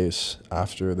Twitter space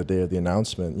after the day of the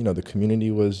announcement, the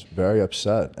community was very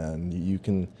upset, and you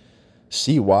can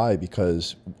see why,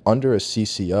 because under a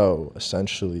CCO,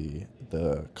 essentially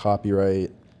the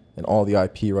copyright and all the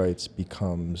IP rights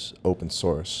becomes open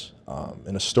source.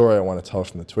 And a story I want to tell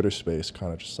from the Twitter space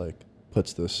kind of just like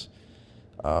puts this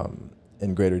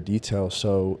in greater detail.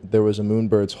 So there was a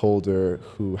Moonbirds holder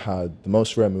who had the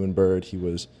most rare Moonbird. He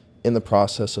was in the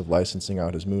process of licensing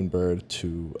out his Moonbird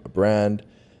to a brand.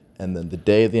 And then the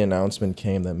day the announcement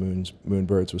came that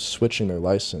Moonbirds was switching their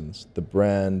license, the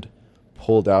brand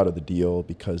pulled out of the deal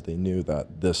because they knew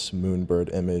that this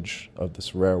Moonbird image of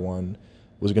this rare one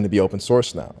was going to be open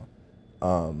source now.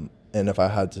 And if I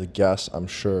had to guess, I'm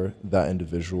sure that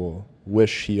individual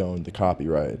wished he owned the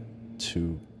copyright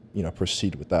to,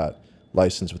 proceed with that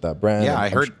license with that brand. Yeah,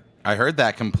 And I heard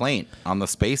that complaint on the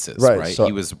Spaces. Right, Right. so-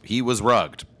 he was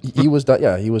rugged. he was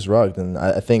he was rugged, and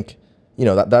I think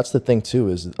that's the thing too,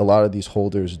 is a lot of these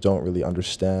holders don't really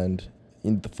understand,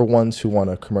 for ones who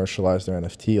want to commercialize their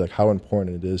NFT, like how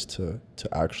important it is to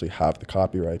actually have the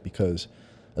copyright, because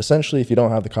essentially if you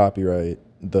don't have the copyright,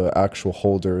 the actual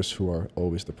holders, who are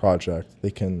always the project,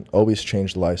 they can always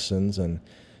change the license, and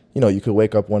you could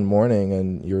wake up one morning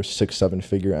and your 6-7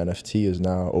 figure NFT is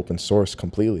now open source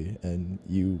completely, and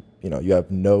you have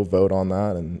no vote on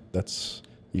that, and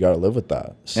you got to live with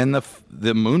that. And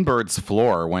the Moonbirds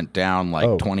floor went down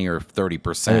like 20 or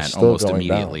 30% almost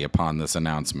immediately upon this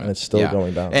announcement. And it's still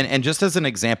going down. And just as an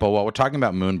example, while we're talking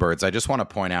about Moonbirds, I just want to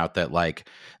point out that like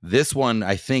this one,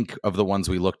 I think of the ones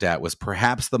we looked at, was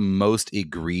perhaps the most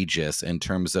egregious in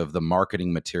terms of the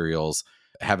marketing materials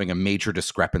having a major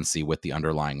discrepancy with the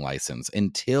underlying license.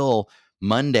 Until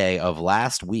Monday of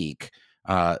last week,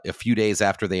 a few days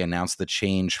after they announced the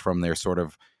change from their sort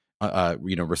of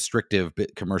restrictive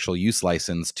commercial use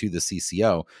license to the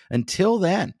CCO. Until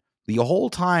then, the whole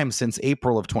time since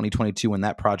April of 2022, when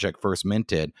that project first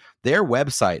minted, their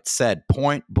website said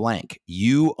point blank,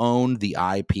 you own the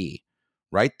IP,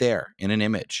 right there in an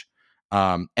image.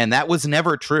 And that was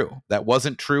never true. That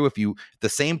wasn't true. If you, the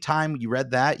same time you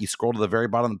read that, you scroll to the very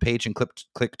bottom of the page and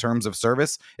click terms of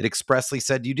service, it expressly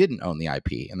said you didn't own the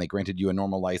IP, and they granted you a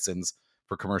normal license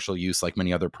for commercial use like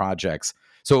many other projects.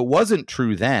 So it wasn't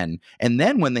true then. And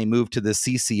then when they moved to the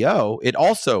CCO, it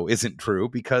also isn't true,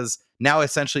 because now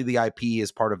essentially the IP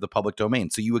is part of the public domain.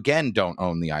 So you again don't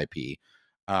own the IP.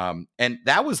 And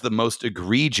that was the most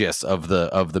egregious of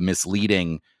the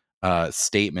misleading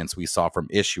statements we saw from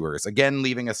issuers. Again,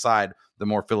 leaving aside the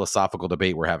more philosophical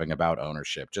debate we're having about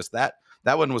ownership. Just that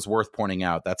one was worth pointing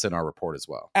out. That's in our report as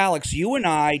well. Alex, you and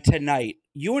I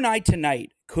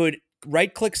tonight could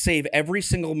right-click save every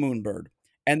single Moonbird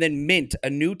and then mint a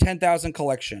new 10,000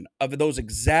 collection of those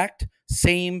exact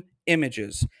same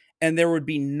images, and there would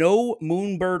be no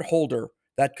Moonbird holder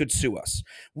that could sue us.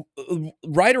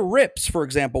 Ryder Rips, for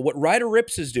example, what Ryder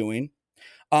Rips is doing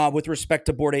with respect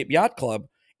to Bored Ape Yacht Club,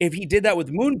 if he did that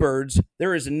with Moonbirds,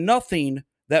 there is nothing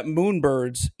that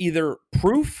Moonbirds, either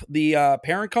Proof, the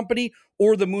parent company,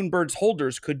 or the Moonbirds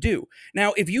holders could do.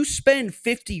 Now, if you spend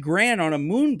 50 grand on a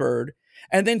Moonbird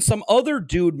and then some other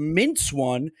dude mints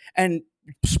one and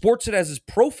sports it as his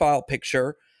profile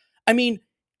picture, I mean,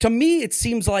 to me, it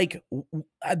seems like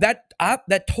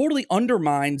that totally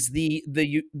undermines the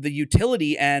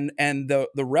utility and the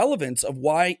relevance of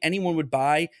why anyone would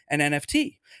buy an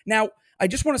NFT. Now, I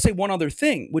just want to say one other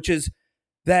thing, which is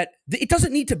that it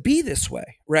doesn't need to be this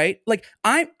way, right? Like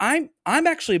I'm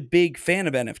actually a big fan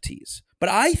of NFTs, but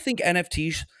I think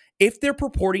NFTs, if they're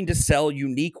purporting to sell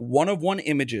unique one-of-one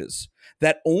images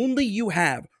that only you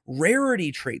have,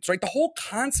 rarity traits, right? The whole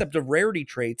concept of rarity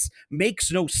traits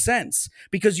makes no sense,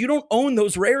 because you don't own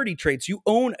those rarity traits. You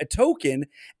own a token,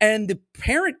 and the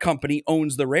parent company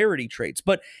owns the rarity traits.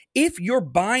 But if you're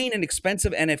buying an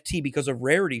expensive NFT because of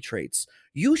rarity traits,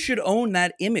 you should own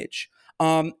that image.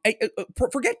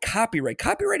 Forget copyright.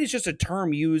 Copyright is just a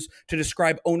term used to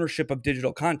describe ownership of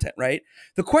digital content, right?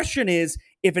 The question is,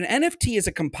 if an NFT is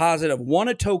a composite of one,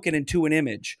 a token, and two, an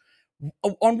image,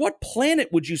 On what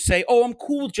planet would you say, oh, I'm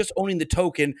cool with just owning the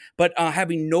token, but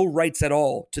having no rights at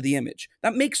all to the image?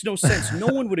 That makes no sense. No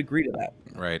one would agree to that.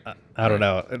 Right. I don't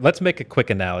know. Let's make a quick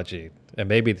analogy, and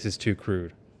maybe this is too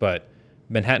crude, but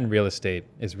Manhattan real estate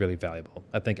is really valuable.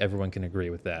 I think everyone can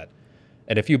agree with that.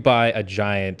 And if you buy a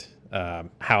giant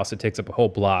house that takes up a whole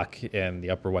block in the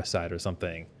Upper West Side or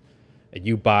something, and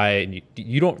you buy and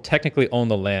you don't technically own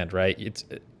the land, right? It's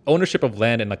ownership of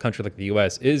land in a country like the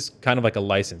U.S. is kind of like a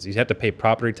license. You have to pay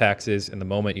property taxes, and the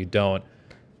moment you don't,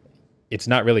 it's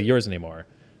not really yours anymore.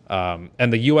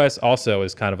 And the U.S. also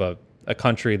is kind of a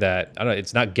country that, I don't know,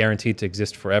 it's not guaranteed to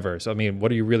exist forever. So, I mean,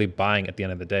 what are you really buying at the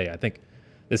end of the day? I think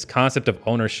this concept of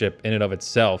ownership in and of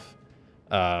itself,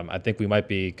 I think we might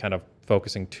be kind of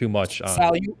focusing too much on.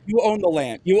 Sal, you own the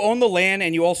land. You own the land,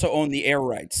 and you also own the air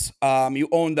rights. You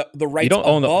own the rights. You don't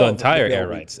own the above entire the air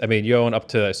building. rights. I mean, you own up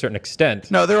to a certain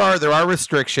extent. No, there are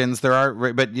restrictions.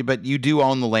 But you do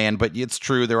own the land. But it's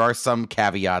true, there are some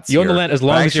caveats. You own the here. land as But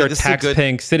long as actually, you're a this is good-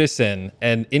 tax-paying citizen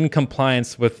and in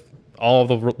compliance with all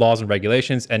the laws and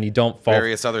regulations, and you don't fall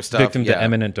Various other stuff, victim yeah. to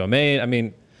eminent domain. I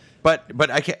mean, But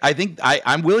I think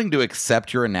I'm willing to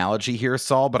accept your analogy here,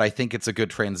 Saul. But I think it's a good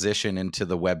transition into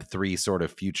the Web3 sort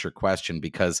of future question,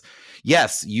 because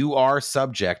yes, you are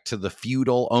subject to the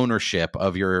feudal ownership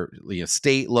of your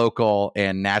state, local,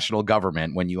 and national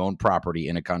government when you own property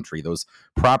in a country. Those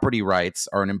property rights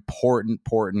are an important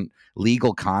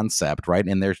legal concept, right?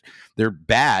 And they're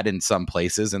bad in some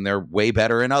places, and they're way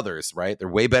better in others, right? They're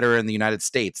way better in the United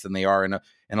States than they are in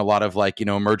a lot of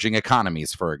emerging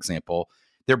economies, for example.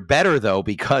 They're better, though,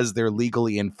 because they're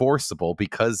legally enforceable,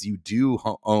 because you do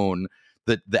own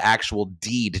the actual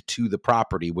deed to the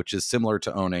property, which is similar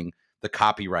to owning the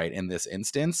copyright in this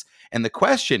instance. And the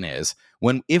question is,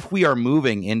 if we are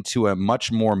moving into a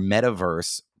much more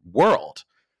metaverse world,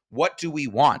 what do we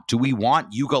want? Do we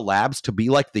want Yuga Labs to be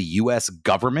like the US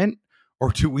government, or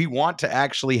do we want to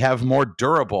actually have more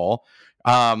durable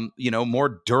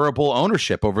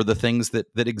ownership over the things that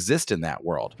exist in that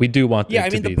world? we do want Yeah, it I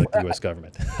to mean, be the like the pr- U.S.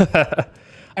 government.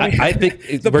 I mean, I think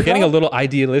we're getting a little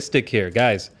idealistic here,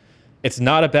 guys. It's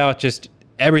not about just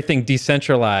everything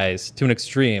decentralized to an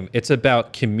extreme. It's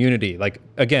about community. Like,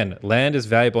 again, land is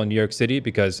valuable in New York City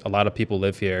because a lot of people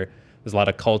live here. There's a lot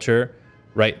of culture,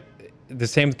 right? The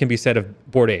same can be said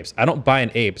of Bored Apes. I don't buy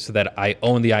an ape so that I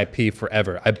own the IP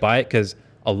forever. I buy it because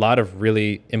a lot of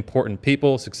really important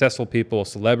people, successful people,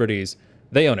 celebrities,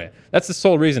 they own it. That's the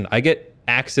sole reason. I get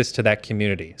access to that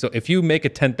community. So if you make a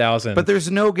 10,000, But there's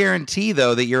no guarantee,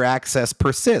 though, that your access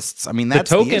persists. I mean, that's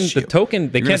the issue. the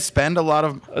token, they You're gonna can't spend a lot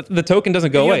of. the token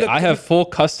doesn't go Yeah, away. I have full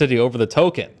custody over the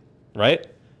token, right?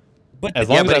 But As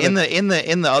long Yeah, as but I have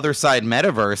in the other side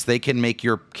metaverse, they can make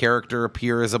your character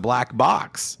appear as a black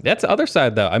box. that's the other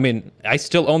side, though. I mean, I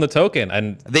still own the token,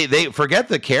 and They forget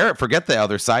the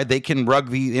other side. They can rug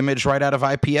the image right out of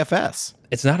IPFS.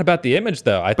 it's not about the image,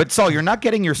 though. But Saul, you're not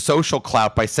getting your social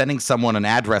clout by sending someone an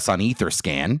address on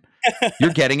Etherscan. You're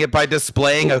getting it by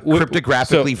displaying a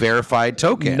cryptographically verified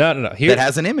token no. that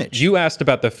has an image. You asked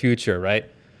about the future, right?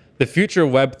 The future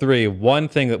Web3, one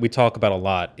thing that we talk about a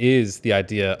lot is the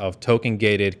idea of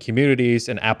token-gated communities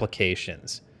and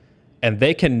applications. And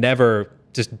they can never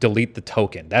just delete the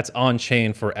token. That's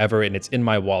on-chain forever, and it's in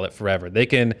my wallet forever. They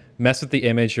can mess with the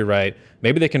image, you're right.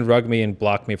 Maybe they can rug me and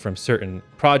block me from certain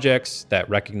projects that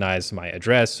recognize my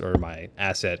address or my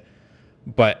asset.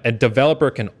 But a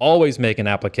developer can always make an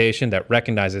application that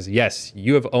recognizes, yes,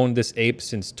 you have owned this ape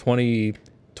since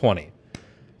 2020.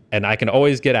 And I can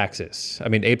always get access. I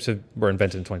mean, apes were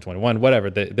invented in 2021, whatever.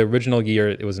 The original year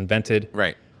it was invented.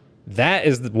 Right. That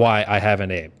is why I have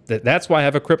an ape. That's why I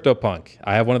have a CryptoPunk.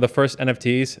 I have one of the first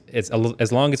NFTs.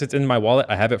 As long as it's in my wallet,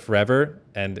 I have it forever.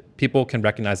 And people can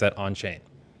recognize that on-chain.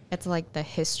 It's like the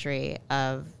history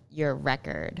of your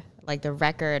record, like the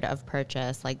record of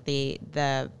purchase, like the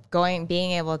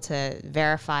being able to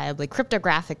verifiably,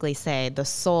 cryptographically say the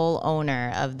sole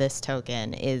owner of this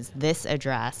token is this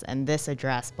address, and this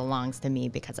address belongs to me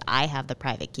because I have the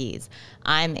private keys.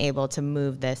 I'm able to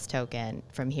move this token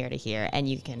from here to here, and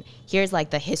here's like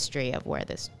the history of where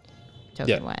this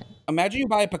token went. Imagine you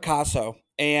buy a Picasso,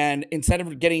 and instead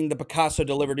of getting the Picasso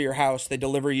delivered to your house, they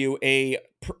deliver you a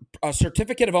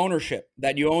certificate of ownership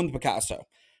that you own the Picasso.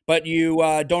 But you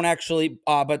don't actually,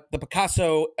 but the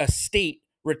Picasso estate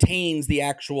retains the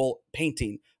actual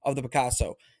painting of the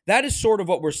Picasso. That is sort of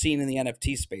what we're seeing in the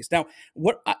NFT space. Now,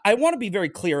 what I want to be very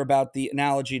clear about the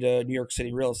analogy to New York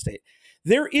City real estate.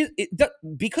 there is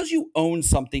because you own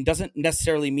something doesn't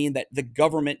necessarily mean that the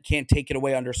government can't take it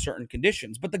away under certain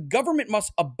conditions, but the government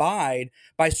must abide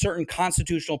by certain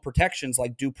constitutional protections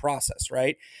like due process,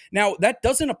 right? Now, that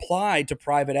doesn't apply to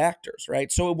private actors,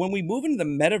 right? So when we move into the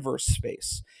metaverse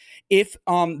space, if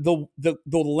the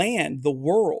land, the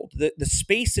world, the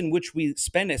space in which we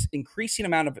spend an increasing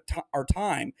amount of our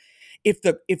time, if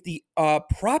the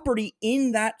property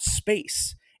in that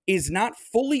space is not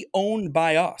fully owned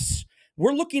by us,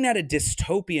 we're looking at a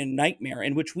dystopian nightmare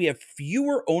in which we have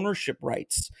fewer ownership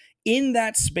rights in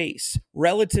that space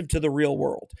relative to the real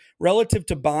world, relative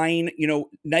to buying,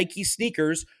 Nike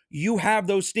sneakers. You have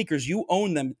those sneakers, you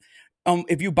own them.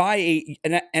 If you buy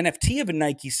an NFT of a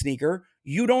Nike sneaker,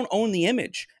 you don't own the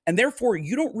image, and therefore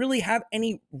you don't really have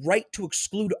any right to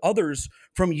exclude others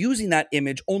from using that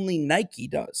image. Only Nike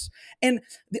does. And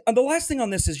the last thing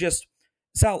on this is just,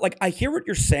 Sal, like, I hear what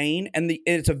you're saying, and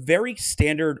it's a very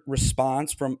standard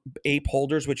response from ape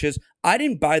holders, which is, I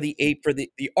didn't buy the ape for the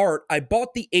art, I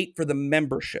bought the ape for the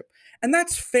membership. And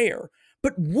that's fair.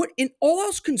 But what, in all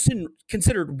else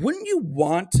considered, wouldn't you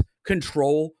want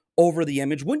control over the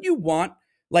image? Wouldn't you want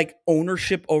like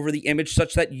ownership over the image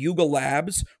such that Yuga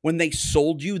Labs, when they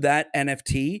sold you that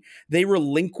NFT, they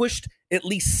relinquished at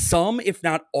least some, if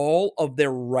not all, of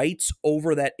their rights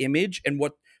over that image and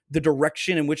what the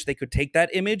direction in which they could take that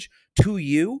image to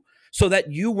you, so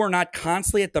that you were not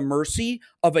constantly at the mercy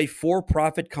of a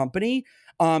for-profit company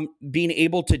being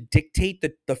able to dictate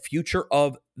the future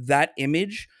of that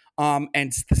image,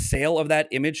 and the sale of that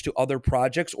image to other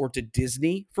projects or to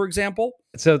Disney, for example.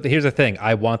 So here's the thing: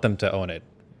 I want them to own it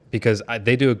because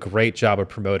they do a great job of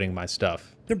promoting my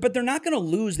stuff. But they're not going to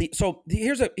lose the. So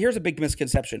here's a big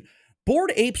misconception.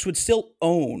 Bored Apes would still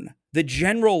own the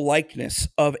general likeness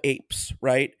of apes,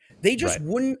 right? They just Right.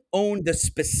 wouldn't own the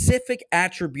specific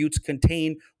attributes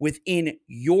contained within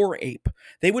your ape.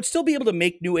 They would still be able to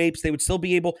make new apes. They would still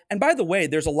be able, and by the way,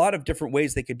 there's a lot of different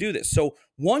ways they could do this. So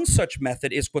one such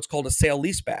method is what's called a sale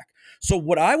leaseback. So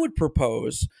what I would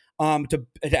propose, to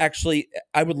actually,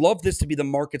 I would love this to be the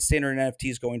market standard in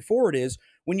NFTs going forward, is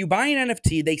when you buy an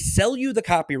NFT, they sell you the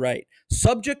copyright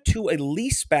subject to a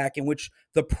lease back in which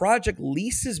the project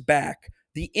leases back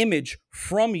the image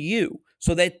from you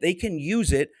so that they can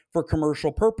use it for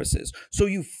commercial purposes. So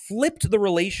you flipped the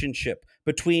relationship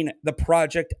between the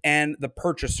project and the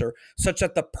purchaser, such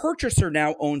that the purchaser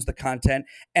now owns the content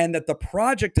and that the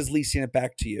project is leasing it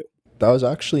back to you. That was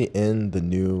actually in the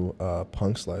new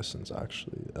Punk's license.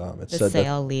 Actually, it The said that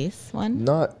sale lease one.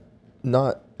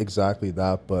 not exactly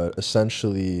that, but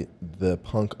essentially the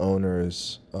Punk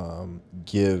owners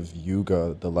give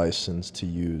Yuga the license to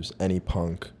use any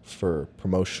Punk for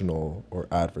promotional or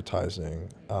advertising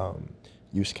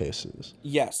use cases.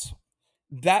 Yes.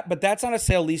 But that's not a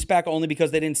sale leaseback only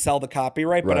because they didn't sell the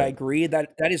copyright. But I Right. agree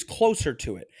that that is closer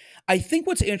to it. I think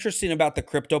what's interesting about the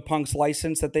CryptoPunks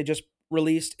license that they just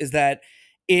released is that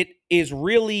it is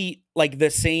really like the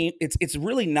same. It's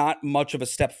really not much of a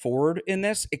step forward in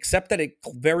this, except that it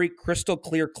very crystal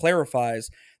clear clarifies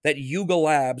that Yuga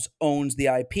Labs owns the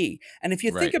IP. And if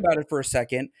you think Right. about it for a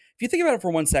second, if you think about it for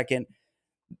 1 second,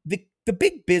 the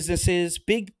big businesses,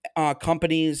 big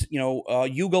companies,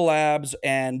 Yuga Labs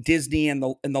and Disney and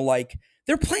the like,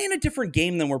 they're playing a different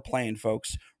game than we're playing,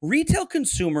 folks. Retail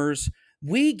consumers,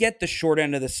 we get the short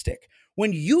end of the stick.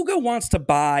 When Yuga wants to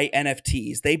buy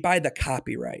NFTs, they buy the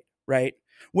copyright, right?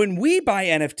 When we buy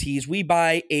NFTs, we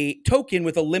buy a token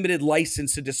with a limited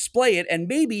license to display it and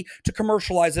maybe to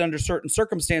commercialize it under certain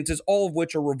circumstances, all of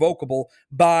which are revocable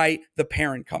by the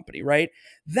parent company, right?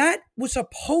 That was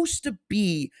supposed to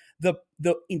be the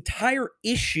entire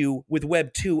issue with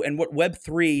Web 2 and what Web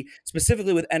 3,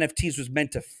 specifically with NFTs, was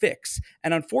meant to fix.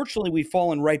 And unfortunately, we've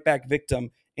fallen right back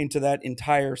victim into that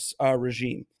entire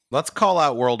regime. Let's call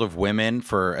out World of Women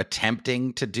for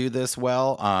attempting to do this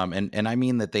well. And I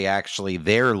mean that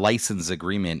their license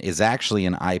agreement is actually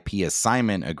an IP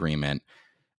assignment agreement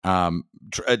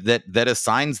that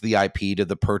assigns the IP to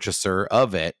the purchaser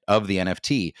of the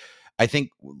NFT. I think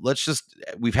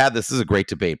we've had this is a great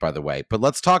debate, by the way, but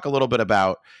let's talk a little bit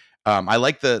about. I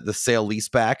like the sale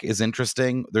leaseback is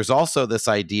interesting. There's also this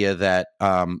idea that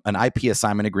an IP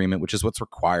assignment agreement, which is what's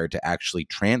required to actually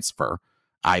transfer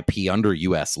IP under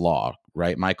U.S. law,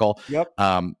 right, Michael? Yep.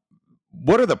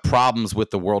 What are the problems with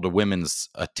the World of Women's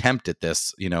attempt at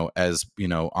this? As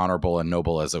honorable and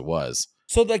noble as it was.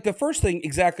 So, like, the first thing,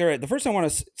 exactly right. The first thing I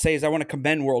want to say is I want to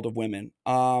commend World of Women.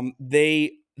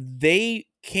 They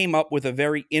came up with a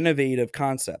very innovative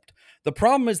concept. The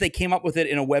problem is they came up with it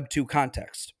in a Web 2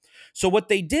 context. So what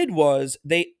they did was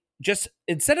they just,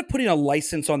 instead of putting a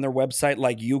license on their website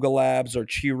like Yuga Labs or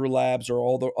Chiru Labs or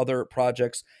all the other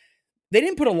projects, they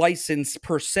didn't put a license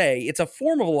per se. It's a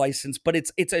form of a license, but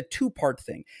it's a two-part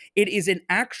thing. It is an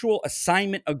actual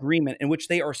assignment agreement in which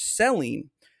they are selling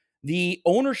the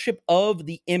ownership of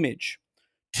the image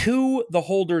to the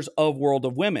holders of World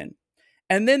of Women.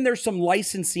 And then there's some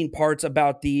licensing parts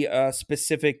about the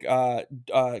specific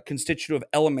constitutive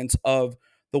elements of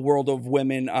the World of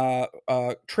Women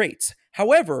traits.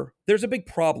 However, there's a big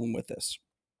problem with this.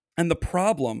 And the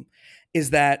problem is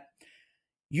that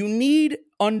you need,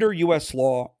 under US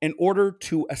law, in order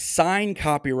to assign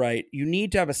copyright, you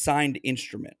need to have a signed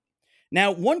instrument.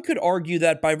 Now, one could argue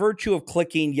that by virtue of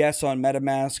clicking yes on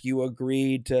MetaMask, you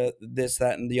agreed to this,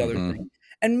 that, and the other thing.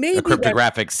 And A maybe that,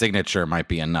 cryptographic signature might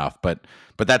be enough, but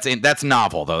that's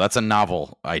novel though. That's a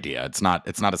novel idea. It's not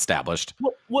established.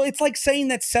 well, it's like saying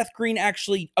that Seth Green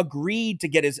actually agreed to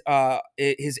get his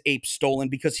ape stolen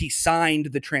because he signed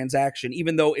the transaction,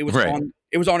 even though it was Right.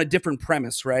 on a different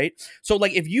premise, right? So,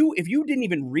 like, if you didn't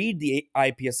even read the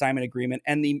IP assignment agreement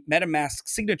and the MetaMask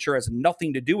signature has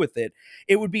nothing to do with it,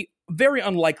 it would be very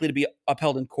unlikely to be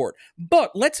upheld in court.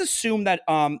 But let's assume that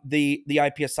the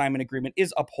IP assignment agreement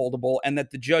is upholdable and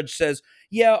that the judge says,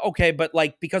 yeah, okay, but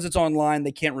like because it's online,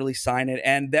 they can't really sign it,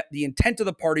 and that the intent of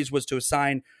the parties was to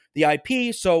assign the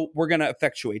IP, so we're going to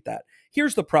effectuate that.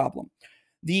 Here's the problem.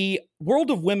 The World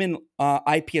of Women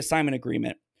IP assignment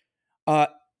agreement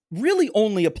really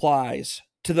only applies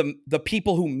to the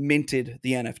people who minted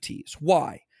the NFTs.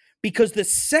 Why? Because the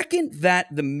second that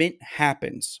the mint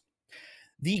happens,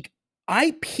 the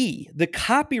IP, the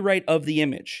copyright of the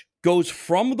image, goes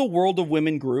from the World of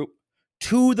Women group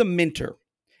to the minter.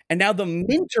 And now the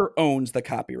minter owns the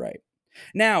copyright.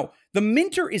 Now, the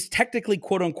minter is technically,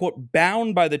 quote unquote,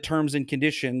 bound by the terms and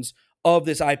conditions of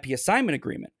this IP assignment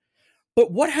agreement.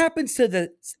 But what happens to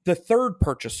the third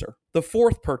purchaser, the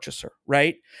fourth purchaser,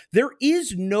 right? There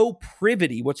is no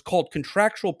privity, what's called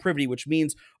contractual privity, which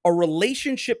means a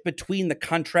relationship between the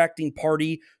contracting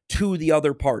party to the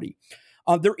other party.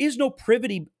 There is no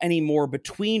privity anymore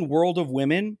between World of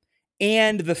Women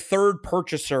and the third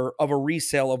purchaser of a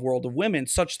resale of World of Women,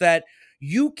 such that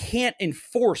you can't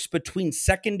enforce between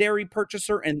secondary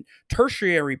purchaser and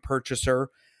tertiary purchaser.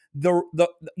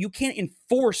 You can't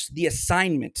enforce the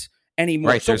assignment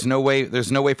anymore. Right. So, There's no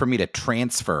way for me to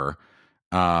transfer.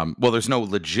 Well, there's no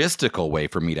logistical way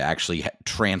for me to actually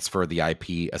transfer the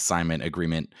IP assignment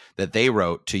agreement that they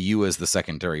wrote to you as the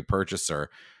secondary purchaser.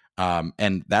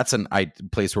 And that's a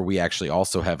place where we actually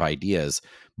also have ideas.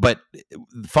 But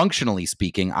functionally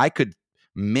speaking, I could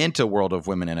mint a World of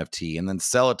Women NFT and then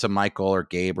sell it to Michael or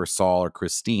Gabe or Saul or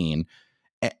Christine,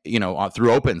 through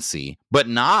OpenSea, but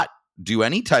not do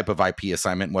any type of IP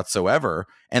assignment whatsoever.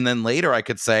 And then later I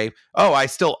could say, oh, I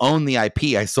still own the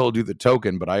IP. I sold you the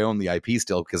token, but I own the IP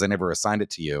still because I never assigned it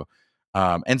to you.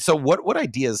 And so what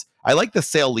ideas? I like the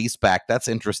sale leaseback. That's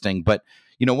interesting. But,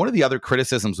 one of the other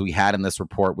criticisms we had in this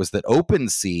report was that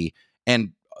OpenSea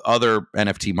and other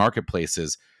NFT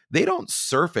marketplaces, they don't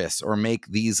surface or make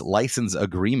these license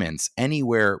agreements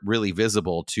anywhere really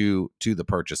visible to the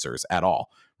purchasers at all,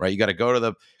 right? You got to go to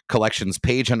the collections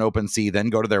page on OpenSea,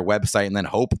 then go to their website, and then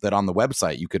hope that on the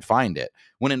website you could find it.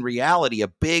 When in reality, a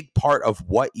big part of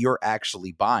what you're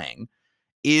actually buying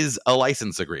is a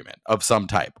license agreement of some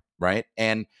type, right?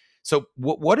 And so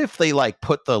what if they like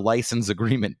put the license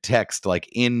agreement text like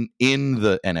in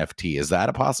the NFT? Is that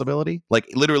a possibility? Like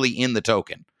literally in the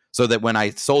token, so that when I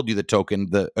sold you the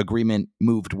token, the agreement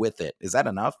moved with it. Is that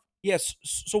enough? yes.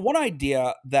 So one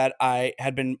idea that I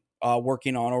had been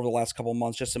working on over the last couple of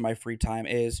months, just in my free time,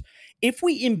 is if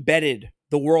we embedded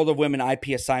the World of Women IP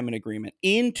assignment agreement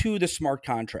into the smart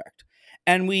contract,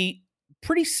 and we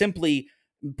pretty simply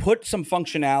put some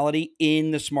functionality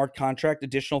in the smart contract,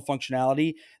 additional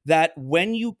functionality that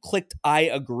when you clicked I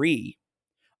agree,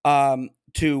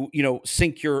 to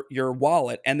sync your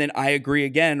wallet, and then I agree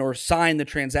again or sign the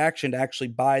transaction to actually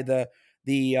buy the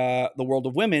World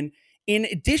of Women. In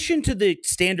addition to the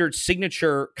standard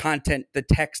signature content, the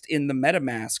text in the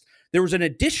MetaMask, there was an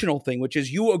additional thing, which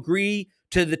is you agree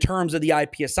to the terms of the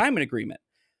IP assignment agreement.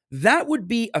 That would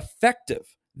be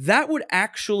effective. That would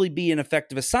actually be an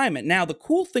effective assignment. Now, the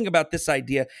cool thing about this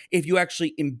idea, if you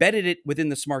actually embedded it within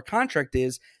the smart contract,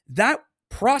 is that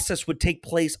process would take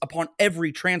place upon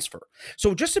every transfer.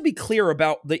 So just to be clear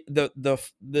about the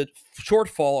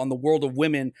shortfall on the World of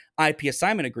Women IP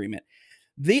assignment agreement,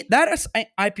 that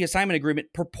IP assignment agreement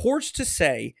purports to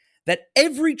say that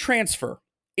every transfer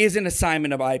is an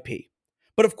assignment of IP.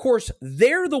 But of course,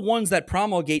 they're the ones that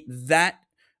promulgate that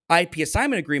IP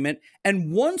assignment agreement.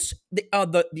 And once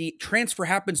the transfer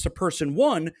happens to person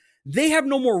one, they have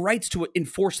no more rights to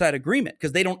enforce that agreement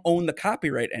because they don't own the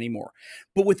copyright anymore.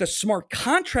 But with a smart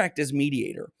contract as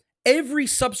mediator, every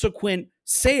subsequent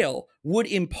sale would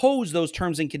impose those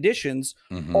terms and conditions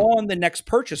on the next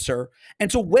purchaser.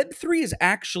 And so Web3 is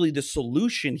actually the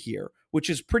solution here, which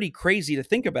is pretty crazy to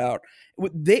think about.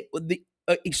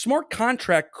 A smart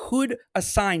contract could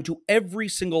assign to every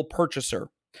single purchaser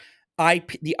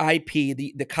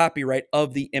the copyright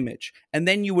of the image, and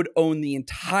then you would own the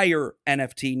entire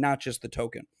NFT, not just the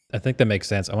token. I think that makes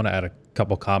sense. I want to add a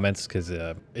couple comments because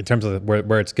in terms of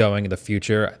where it's going in the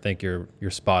future, I think you're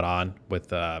spot on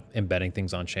with embedding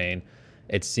things on chain.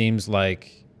 It seems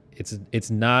like it's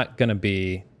not going to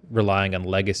be relying on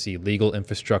legacy legal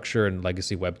infrastructure and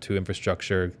legacy Web 2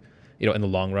 infrastructure, in the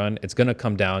long run. It's going to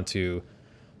come down to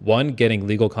one, getting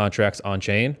legal contracts on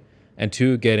chain, and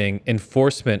two, getting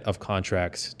enforcement of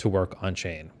contracts to work on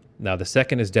chain. Now, the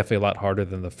second is definitely a lot harder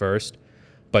than the first,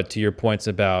 but to your points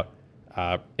about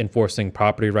enforcing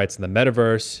property rights in the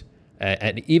metaverse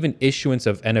and even issuance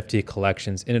of NFT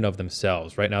collections in and of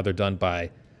themselves. Right now, they're done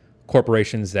by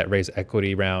corporations that raise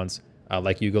equity rounds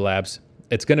like Yuga Labs.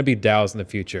 It's going to be DAOs in the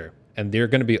future, and they're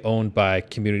going to be owned by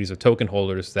communities of token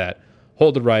holders that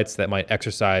hold the rights, that might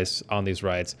exercise on these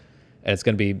rights. And it's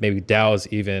going to be maybe DAOs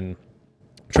even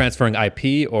transferring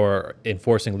IP or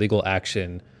enforcing legal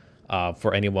action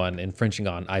for anyone infringing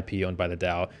on IP owned by the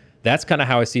DAO. That's kind of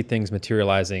how I see things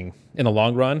materializing in the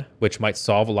long run, which might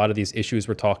solve a lot of these issues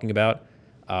we're talking about.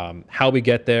 How we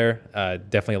get there,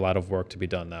 definitely a lot of work to be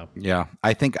done now. Yeah,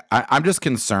 I think I'm just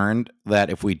concerned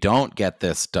that if we don't get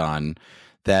this done,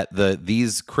 that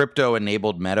these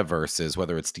crypto-enabled metaverses,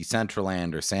 whether it's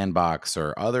Decentraland or Sandbox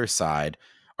or other side,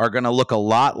 are going to look a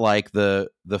lot like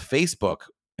the Facebook,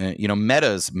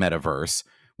 Meta's metaverse,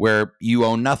 where you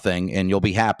own nothing and you'll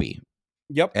be happy.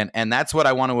 Yep. And that's what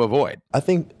I want to avoid. I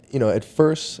think, it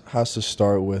first has to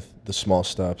start with the small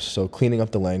steps. So cleaning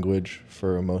up the language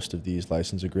for most of these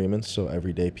license agreements so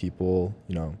everyday people,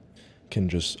 can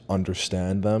just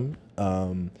understand them.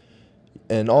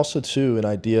 And also, too, an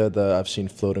idea that I've seen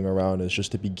floating around is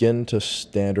just to begin to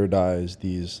standardize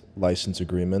these license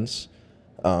agreements.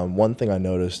 One thing I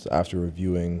noticed after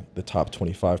reviewing the top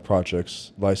 25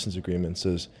 projects license agreements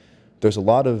is there's a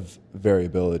lot of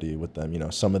variability with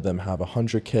them. Some of them have a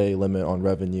 100K limit on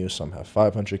revenue, some have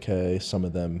 500K, some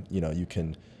of them,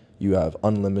 you have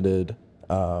unlimited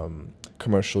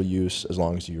commercial use as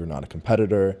long as you're not a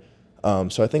competitor.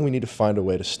 So I think we need to find a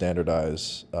way to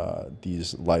standardize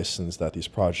these licenses that these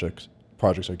projects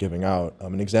are giving out.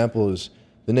 An example is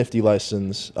the Nifty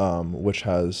license, which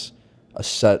has a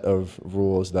set of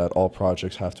rules that all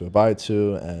projects have to abide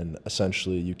to, and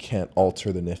essentially you can't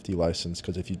alter the Nifty license,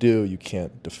 because if you do, you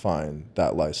can't define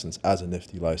that license as a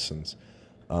Nifty license.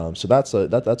 So that's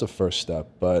a first step.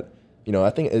 But I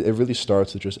think it really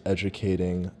starts with just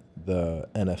educating the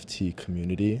NFT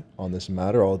community on this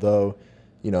matter. Although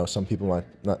some people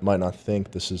might not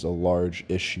think this is a large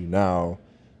issue now.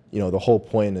 The whole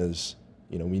point is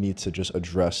we need to just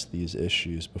address these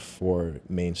issues before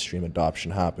mainstream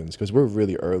adoption happens, because we're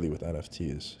really early with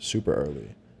NFTs, super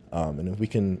early. And if we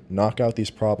can knock out these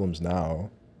problems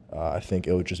now, I think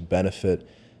it would just benefit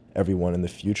everyone in the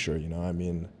future.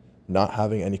 Not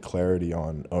having any clarity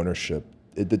on ownership,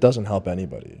 it doesn't help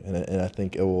anybody. And I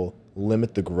think it will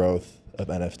limit the growth of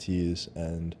NFTs.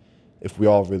 And if we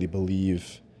all really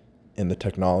believe in the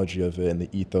technology of it and the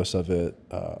ethos of it,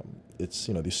 it's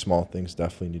these small things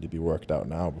definitely need to be worked out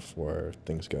now before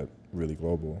things get really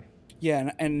global.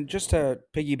 Yeah, and just to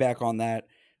piggyback on that,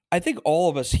 I think all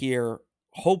of us here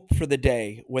hope for the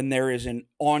day when there is an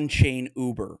on-chain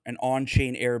Uber, an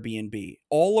on-chain Airbnb.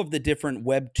 All of the different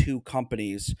Web 2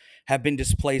 companies have been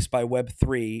displaced by Web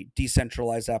 3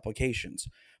 decentralized applications.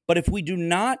 But if we do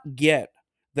not get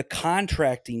the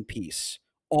contracting piece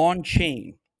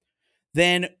on-chain,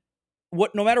 then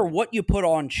no matter what you put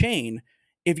on chain,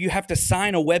 if you have to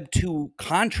sign a Web 2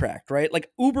 contract, right? Like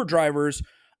Uber drivers,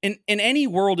 in any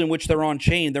world in which they're on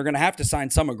chain, they're going to have to sign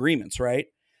some agreements, right?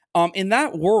 In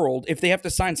that world, if they have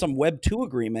to sign some Web 2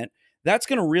 agreement, that's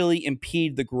going to really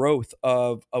impede the growth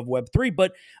of Web 3.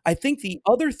 But I think the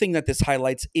other thing that this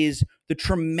highlights is the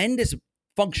tremendous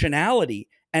functionality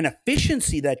and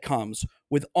efficiency that comes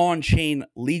with on-chain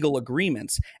legal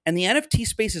agreements. And the NFT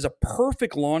space is a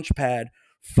perfect launch pad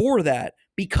for that,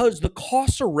 because the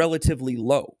costs are relatively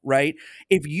low, right?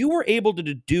 If you were able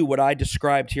to do what I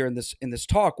described here in this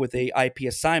talk with a IP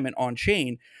assignment on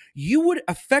chain, you would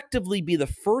effectively be the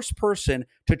first person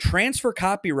to transfer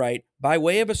copyright by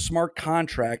way of a smart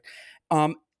contract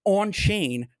on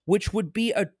chain, which would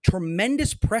be a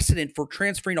tremendous precedent for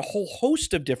transferring a whole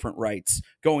host of different rights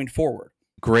going forward.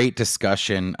 Great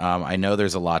discussion. I know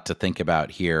there's a lot to think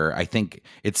about here. I think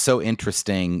it's so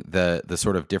interesting the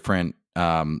sort of different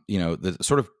the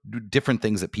sort of different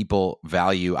things that people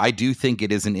value. I do think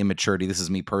it is an immaturity. This is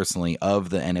me personally, of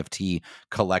the NFT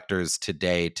collectors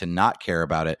today to not care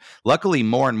about it. Luckily,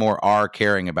 more and more are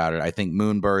caring about it. I think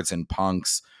Moonbirds and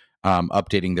Punks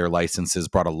updating their licenses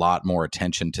brought a lot more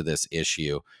attention to this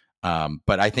issue.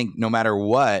 But I think no matter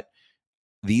what,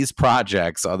 these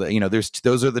projects are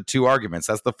those are the two arguments.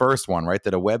 That's the first one, right?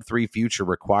 That a Web3 future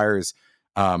requires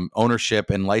ownership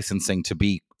and licensing to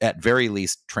be at very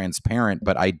least transparent,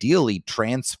 but ideally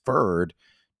transferred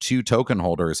to token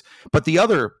holders. But the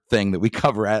other thing that we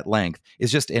cover at length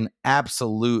is just an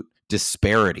absolute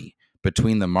disparity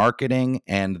between the marketing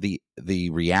and the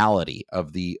reality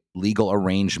of the legal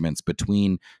arrangements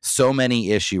between so many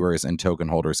issuers and token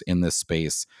holders in this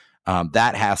space.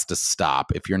 That has to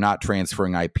stop. If you're not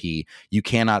transferring IP, you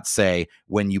cannot say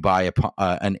when you buy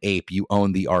an ape, you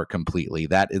own the art completely.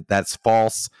 That's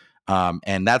false.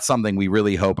 And that's something we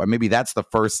really hope. Maybe that's the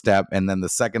first step. And then the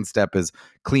second step is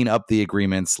clean up the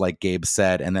agreements, like Gabe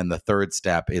said. And then the third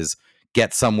step is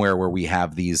get somewhere where we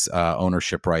have these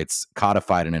ownership rights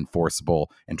codified and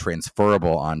enforceable and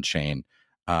transferable on chain.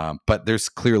 But there's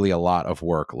clearly a lot of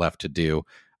work left to do.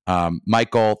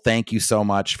 Michael, thank you so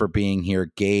much for being here.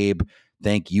 Gabe,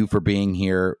 thank you for being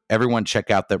here. Everyone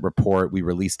check out that report. We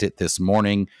released it this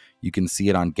morning. You can see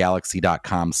it on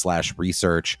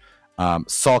galaxy.com/research.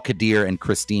 Saul Kadir and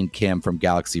Christine Kim from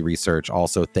Galaxy Research.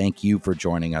 Also, thank you for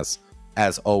joining us.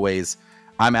 As always,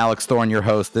 I'm Alex Thorne, your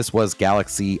host. This was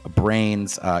Galaxy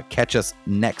Brains. Catch us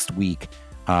next week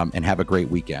and have a great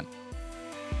weekend.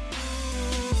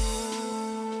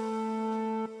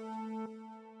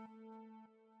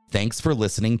 Thanks for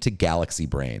listening to Galaxy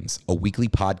Brains, a weekly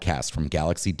podcast from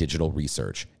Galaxy Digital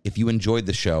Research. If you enjoyed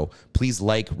the show, please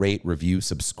like, rate, review,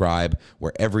 subscribe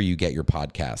wherever you get your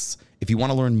podcasts. If you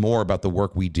want to learn more about the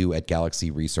work we do at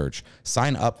Galaxy Research,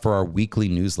 sign up for our weekly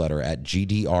newsletter at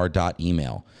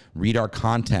gdr.email. Read our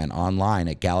content online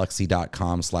at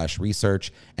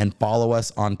galaxy.com/research and follow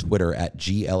us on Twitter at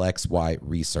GLXY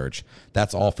Research.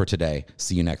 That's all for today.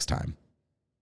 See you next time.